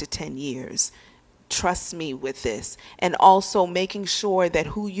 5 to 10 years. Trust me with this. And also making sure that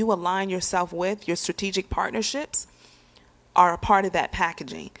who you align yourself with, your strategic partnerships, are a part of that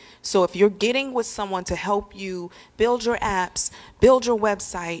packaging. So if you're getting with someone to help you build your apps, build your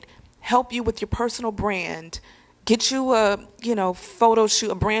website, help you with your personal brand, get you a photo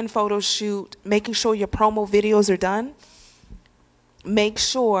shoot, a brand photo shoot, making sure your promo videos are done, make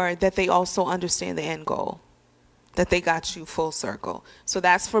sure that they also understand the end goal, that they got you full circle. So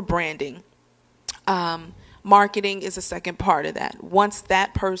that's for branding. Marketing is a second part of that. Once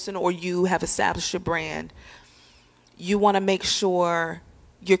that person or you have established your brand, you want to make sure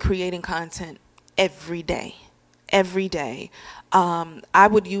you're creating content every day. Every day. I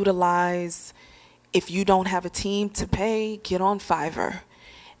would utilize, if you don't have a team to pay, get on Fiverr.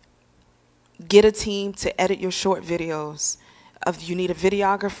 Get a team to edit your short videos. You need a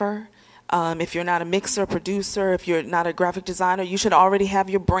videographer. If you're not a mixer, producer, if you're not a graphic designer, you should already have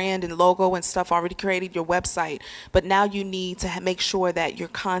your brand and logo and stuff already created, your website. But now you need to make sure that your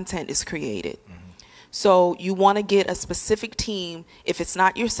content is created. So you want to get a specific team, if it's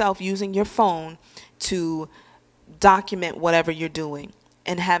not yourself, using your phone to document whatever you're doing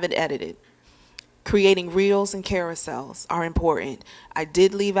and have it edited. Creating reels and carousels are important. I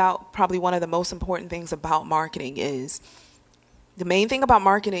did leave out probably one of the most important things about marketing is, the main thing about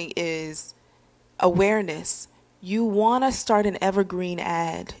marketing is awareness. You want to start an evergreen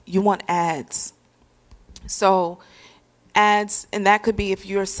ad. You want ads. So ads, and that could be if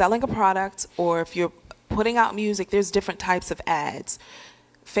you're selling a product or if you're putting out music, there's different types of ads.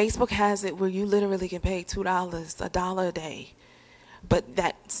 Facebook has it where you literally can pay $2, $1 a day. But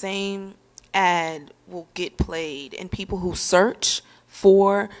that same ad will get played, and people who search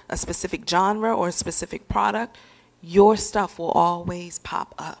for a specific genre or a specific product, your stuff will always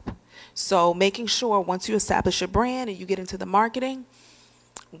pop up. So making sure once you establish your brand and you get into the marketing,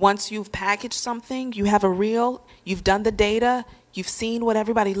 once you've packaged something, you have a reel, you've done the data, you've seen what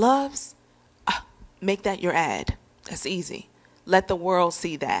everybody loves, make that your ad. That's easy. Let the world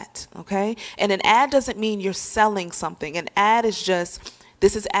see that, okay? And an ad doesn't mean you're selling something. An ad is just,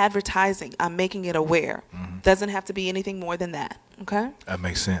 this is advertising. I'm making it aware. Doesn't have to be anything more than that, okay? That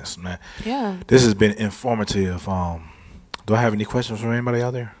makes sense, man. Yeah. This has been informative. Do I have any questions from anybody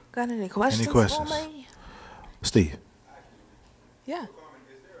out there? Got any questions? Any questions? For me? Steve. Yeah. Carmen,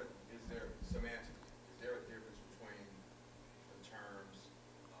 is there semantics? Is there a difference between the terms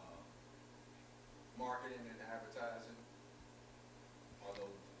marketing and advertising? Are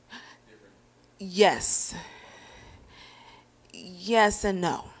those different? Yes. Yes and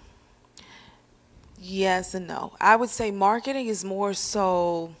no. Yes and no. I would say marketing is more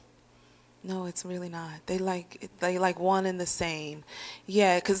so. No, it's really not. They like one and the same.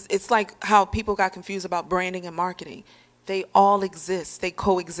 Yeah, because it's like how people got confused about branding and marketing. They all exist. They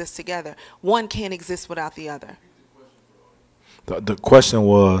coexist together. One can't exist without the other. The question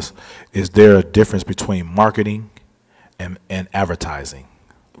was, is there a difference between marketing and advertising?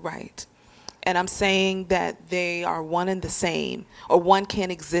 Right. And I'm saying that they are one and the same, or one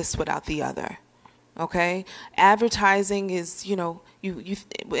can't exist without the other. Okay? Advertising is, when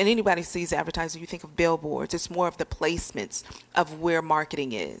anybody sees advertising, you think of billboards. It's more of the placements of where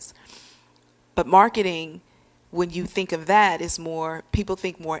marketing is. But marketing, when you think of that, is more, people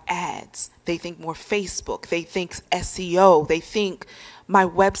think more ads. They think more Facebook. They think SEO. They think my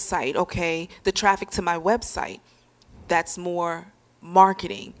website, okay, the traffic to my website. That's more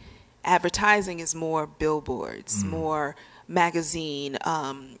marketing. Advertising is more billboards, more magazine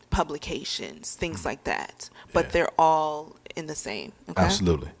publications, things like that. But they're all in the same. Okay?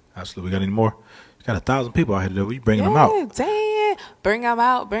 Absolutely. We got any more? You got 1,000 people out here today. We bringing them out. Damn. Bring them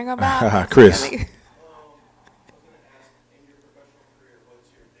out. Bring them out. Chris.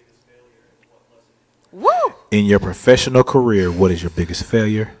 Woo! In your professional career, what is your biggest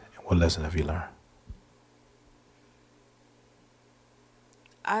failure and what lesson have you learned?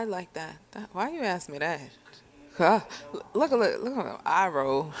 I like that. Why you ask me that? Look at my eye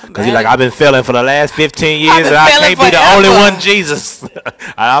roll. Because you're like, I've been failing for the last 15 years and I can't be the only one, Jesus.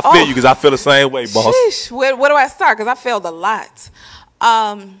 I feel you because I feel the same way, boss. Sheesh. Where do I start? Because I failed a lot.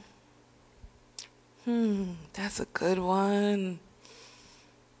 That's a good one.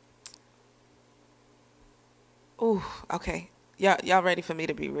 Ooh, okay. Y'all ready for me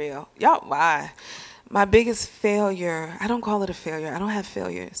to be real? Y'all, why? My biggest failure, I don't call it a failure. I don't have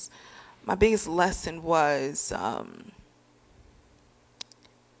failures. My biggest lesson was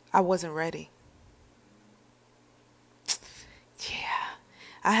I wasn't ready. Yeah.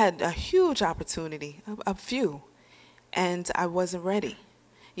 I had a huge opportunity, a few, and I wasn't ready.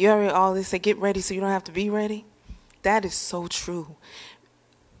 You ever always say, get ready so you don't have to be ready? That is so true.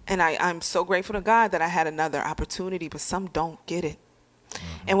 And I'm so grateful to God that I had another opportunity, but some don't get it.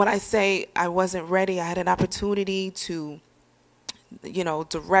 And when I say I wasn't ready, I had an opportunity to, you know,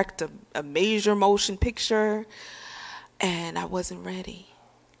 direct a major motion picture, and I wasn't ready.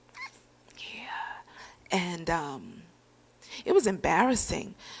 Yeah. And it was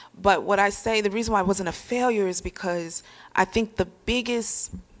embarrassing. But what I say, the reason why I wasn't a failure is because I think the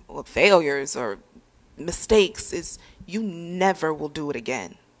biggest failures or mistakes is you never will do it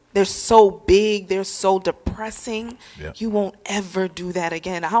again. They're so big, they're so depressing. Yep. You won't ever do that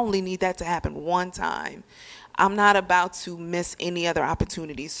again. I only need that to happen one time. I'm not about to miss any other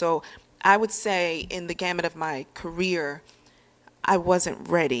opportunity. So I would say in the gamut of my career, I wasn't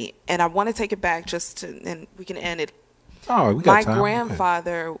ready. And I want to take it back just to, and we can end it. Oh, we got my time.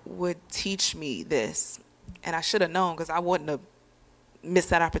 grandfather would teach me this, and I should have known because I wouldn't have missed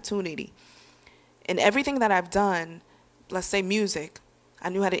that opportunity. In everything that I've done, let's say music, I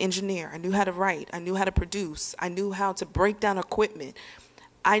knew how to engineer, I knew how to write, I knew how to produce, I knew how to break down equipment.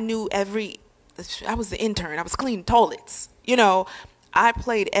 I was the intern, I was cleaning toilets. You know, I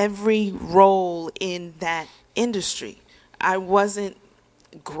played every role in that industry. I wasn't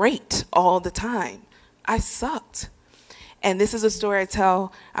great all the time. I sucked. And this is a story I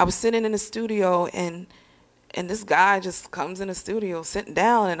tell. I was sitting in the studio, and this guy just comes in the studio, sitting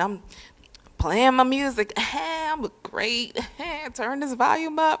down, and I'm playing my music. I'm great. Turn this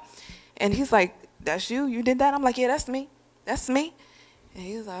volume up. And he's like, that's you? You did that? I'm like, yeah, that's me. That's me. And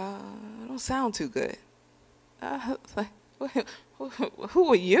he's like, I don't sound too good. Like,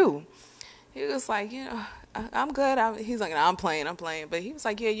 who are you? He was like, you know, I'm good. He's like, no, I'm playing. But he was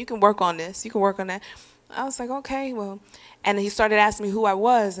like, yeah, you can work on this. You can work on that. I was like, okay, well. And he started asking me who I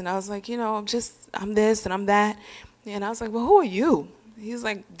was. And I was like, you know, I'm this and I'm that. And I was like, well, who are you? He's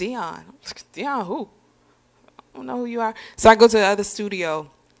like, Dion. Dion who? I don't know who you are. So I go to the other studio,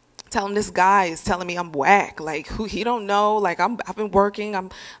 tell him this guy is telling me I'm whack. Like, who he don't know. Like, I've been working.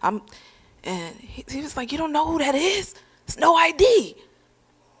 And he was like, you don't know who that is? It's no ID.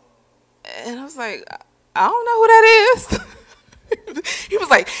 And I was like, I don't know who that is. He was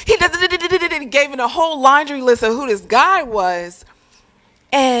like, he gave me a whole laundry list of who this guy was.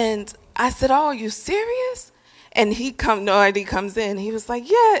 And I said, oh, are you serious? And no ID comes in. He was like,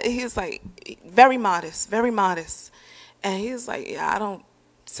 yeah. He was like, very modest, very modest. And he was like, yeah, I don't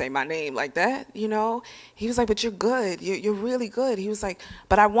say my name like that, you know. He was like, but you're good. You're really good. He was like,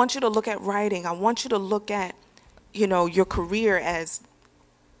 but I want you to look at writing. I want you to look at, you know, your career as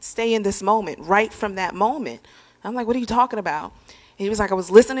stay in this moment, write from that moment. I'm like, what are you talking about? And he was like, I was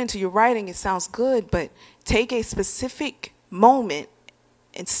listening to your writing. It sounds good, but take a specific moment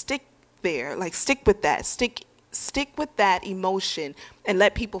and stick there. Like, stick with that. Stick with that emotion and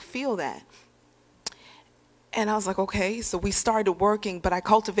let people feel that. And I was like, okay. So we started working, but I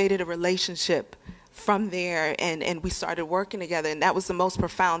cultivated a relationship from there, and we started working together. And that was the most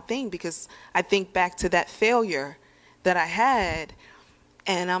profound thing, because I think back to that failure that I had,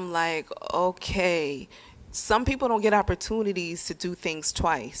 and I'm like, okay, some people don't get opportunities to do things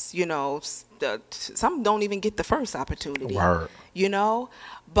twice, you know. Some don't even get the first opportunity. Word. You know.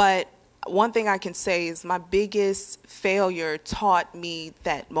 But one thing I can say is my biggest failure taught me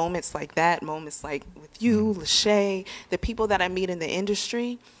that moments like with you, Lachey, the people that I meet in the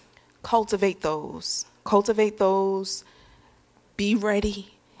industry, cultivate those, be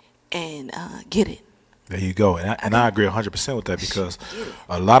ready, and get it. There you go. And I agree 100% with that, because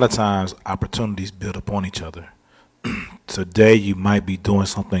a lot of times opportunities build upon each other. Today you might be doing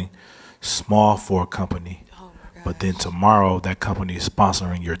something small for a company, but then tomorrow that company is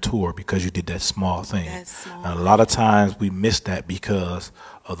sponsoring your tour because you did that small thing. And a lot of times we miss that because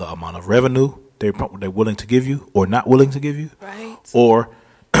of the amount of revenue they're willing to give you or not willing to give you, right? Or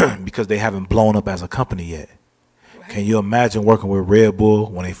because they haven't blown up as a company yet. Right. Can you imagine working with Red Bull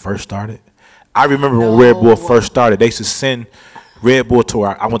when they first started? I remember when Red Bull first started, they used to send Red Bull to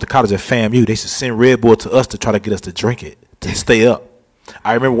I went to college at FAMU. They used to send Red Bull to us to try to get us to drink it, to stay up.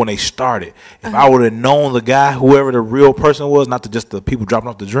 I remember when they started. If I would have known the guy, whoever the real person was, not just the people dropping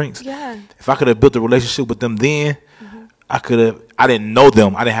off the drinks, if I could have built a relationship with them then, I didn't know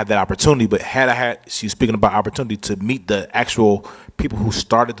them. I didn't have that opportunity, but she was speaking about opportunity to meet the actual people who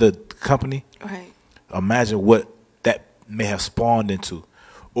started the company. Right. Imagine what that may have spawned into.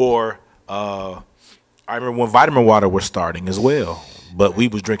 Or I remember when vitamin water was starting as well, but we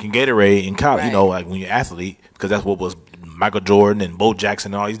was drinking Gatorade in college, you know, like when you're an athlete, because that's what was Michael Jordan and Bo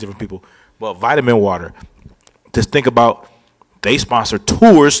Jackson and all these different people. But Vitamin Water, just think about, they sponsor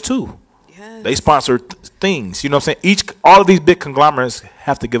tours too. Yes. They sponsor things. You know what I'm saying? All of these big conglomerates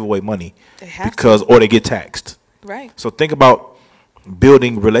have to give away money or they get taxed. Right. So think about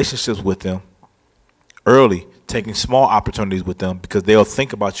building relationships with them early, taking small opportunities with them, because they'll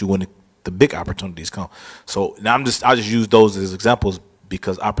think about you when the big opportunities come. So now I'll just use those as examples,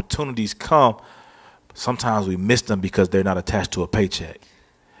 because opportunities come. Sometimes we miss them because they're not attached to a paycheck.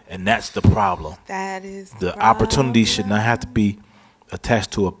 And that's the problem. That is the opportunity should not have to be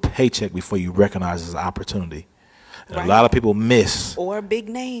attached to a paycheck before you recognize it's an opportunity. And a lot of people miss. Or a big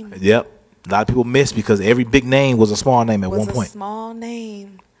name. Yep. A lot of people miss because every big name was a small name at one point. Small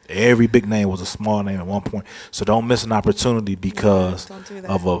name. Every big name was a small name at one point. So don't miss an opportunity because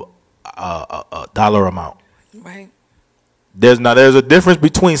of a dollar amount. Right. There's a difference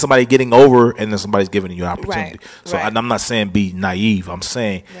between somebody getting over and then somebody's giving you an opportunity. Right. So right. I'm not saying be naive. I'm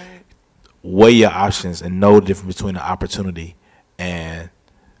saying weigh your options and know the difference between an opportunity and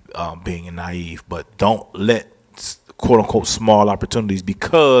being naive. But don't let quote unquote small opportunities,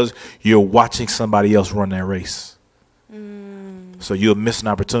 because you're watching somebody else run that race. So you'll miss an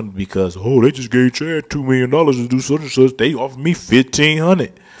opportunity because, they just gave Chad $2 million to do such and such. They offered me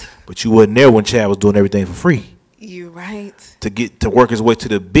 $1,500, but you wasn't there when Chad was doing everything for free. You're right. To work his way to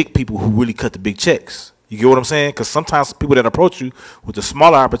the big people who really cut the big checks. You get what I'm saying? Because sometimes people that approach you with the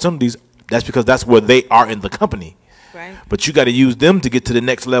smaller opportunities, that's because that's where they are in the company. Right. But you got to use them to get to the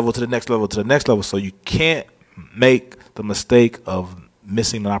next level, to the next level, to the next level. So you can't make the mistake of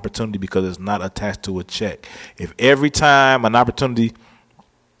missing an opportunity because it's not attached to a check. If every time an opportunity,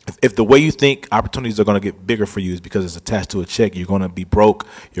 if the way you think opportunities are going to get bigger for you is because it's attached to a check, you're going to be broke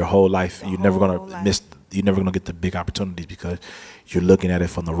your whole life. You're never going to get the big opportunities because you're looking at it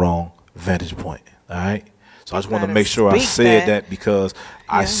from the wrong vantage point. All right. So I just want to make sure I said that because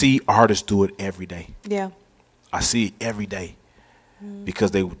I see artists do it every day. Yeah. I see it every day. Because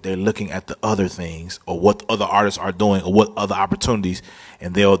they're looking at the other things or what other artists are doing or what other opportunities,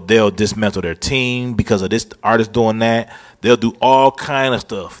 and they'll dismantle their team because of this artist doing that. They'll do all kind of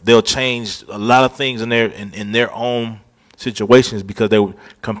stuff. They'll change a lot of things in their own situations because they were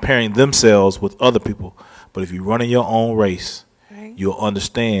comparing themselves with other people. But if you run in your own race, you'll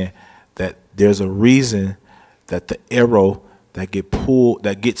understand that there's a reason that the arrow that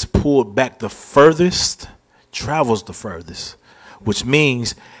gets pulled back the furthest travels the furthest. Which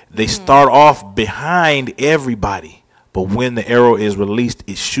means they start off behind everybody. But when the arrow is released,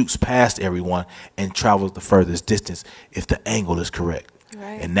 it shoots past everyone and travels the furthest distance if the angle is correct.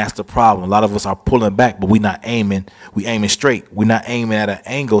 Right. And that's the problem. A lot of us are pulling back, but we're not aiming. We aiming straight. We're not aiming at an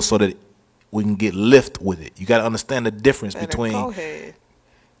angle so that we can get lift with it. You got to understand the difference between. Go ahead.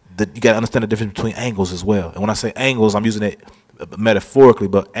 You got to understand the difference between angles as well. And when I say angles, I'm using it metaphorically,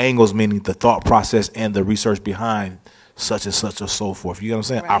 but angles meaning the thought process and the research behind such and such or so forth. You know what I'm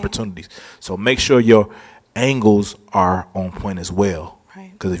saying? Right. Opportunities. So make sure your angles are on point as well.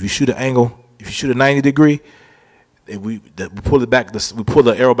 Because if you shoot an angle, if you shoot a 90 degree, if we pull it back, we pull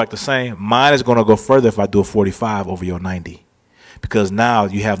the arrow back the same. Mine is going to go further if I do a 45 over your 90. Because now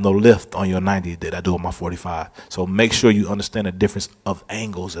you have no lift on your 90 that I do on my 45. So make sure you understand the difference of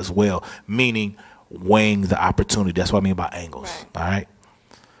angles as well, meaning weighing the opportunity. That's what I mean by angles. Right. All right.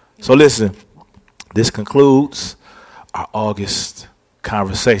 So listen, this concludes our August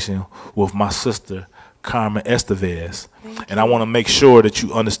conversation with my sister, Carmen Esteves. And I want to make sure that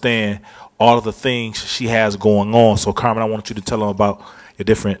you understand all of the things she has going on. So, Carmen, I want you to tell them about your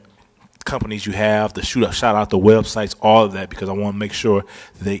different companies you have, shout out the websites, all of that, because I want to make sure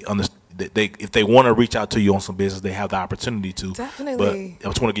they understand. If they want to reach out to you on some business, they have the opportunity to. Definitely. But I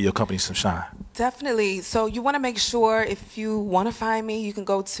just want to give your company some shine. Definitely. So you want to make sure, if you want to find me, you can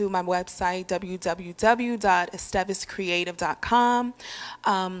go to my website, www.estevescreative.com.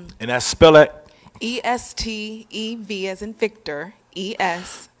 And that's spell it? ESTEV as in Victor,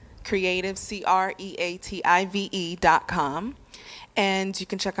 ES, creative, CREATIVE.com. And you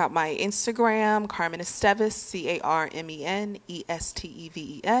can check out my Instagram, Carmen Esteves,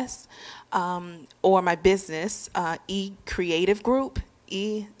 CarmenEsteves, or my business, E Creative Group,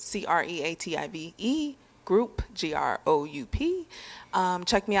 ECREATIVE Group, GROUP.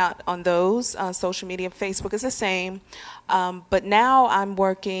 Check me out on those. Social media, Facebook is the same. But now I'm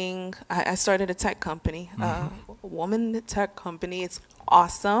working, I started a tech company, a woman tech company. It's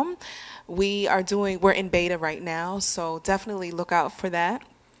awesome. We're in beta right now, so definitely look out for that.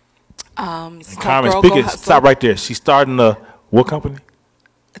 Carmen, stop right there. She's starting a what company?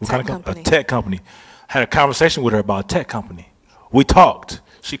 A tech company. A tech company. Had a conversation with her about a tech company. We talked.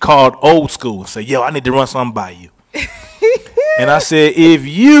 She called old school and said, yo, I need to run something by you. And I said, if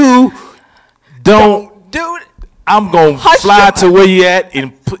you don't, Dude, I'm going to fly to where you at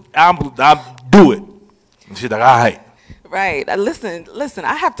and I'll do it. And she's like, all right. right. Listen,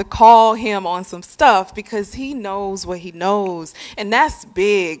 I have to call him on some stuff because he knows what he knows. And that's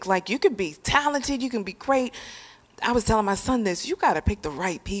big. Like, you can be talented, you can be great. I was telling my son this, you got to pick the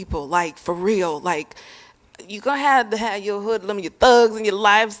right people, like, for real. Like, you're going to have your hoodlum, your thugs in your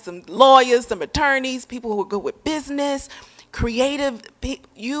life, some lawyers, some attorneys, people who are good with business, creative.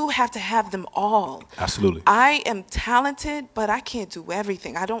 You have to have them all. Absolutely. I am talented, but I can't do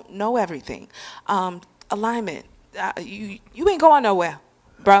everything. I don't know everything. Alignment. You ain't going nowhere,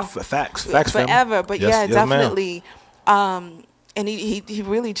 bro. Facts, forever. family. But yes, yeah, yes, definitely. And he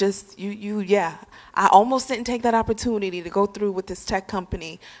really just yeah. I almost didn't take that opportunity to go through with this tech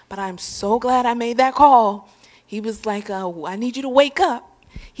company, but I'm so glad I made that call. He was like, I need you to wake up.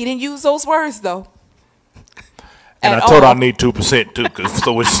 He didn't use those words though. And I told her I need 2% too, because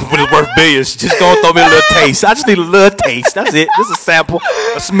so when it's worth billions, just gonna throw me a little taste. I just need a little taste. That's it. Just a sample,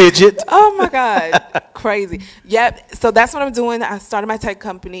 a smidget. Oh my God, crazy. Yep. So that's what I'm doing. I started my tech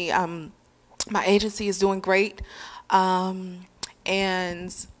company. My agency is doing great, and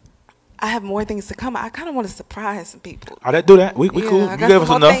I have more things to come. I kind of want to surprise some people. I didn't do that. We cool. I You got gave us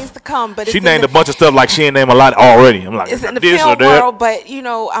some more enough. things to come, but She it's named a bunch of stuff like she ain't named a lot already. I'm like, it's in the this film or that. world, but you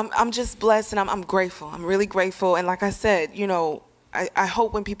know, I'm just blessed and I'm grateful. I'm really grateful, and like I said, you know, I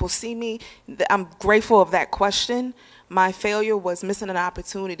hope when people see me, I'm grateful of that question. My failure was missing an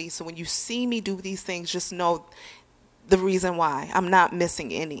opportunity. So when you see me do these things, just know the reason why. I'm not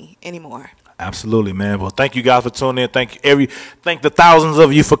missing any anymore. Absolutely, man. Well, thank you guys for tuning in. Thank the thousands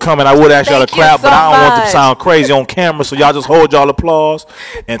of you for coming. I would ask y'all to Thank you clap, so but I don't want them to much. sound crazy on camera, so y'all just hold y'all applause.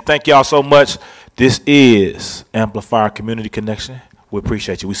 And thank y'all so much. This is Amplifier Community Connection. We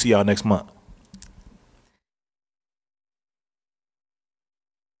appreciate you. We see y'all next month.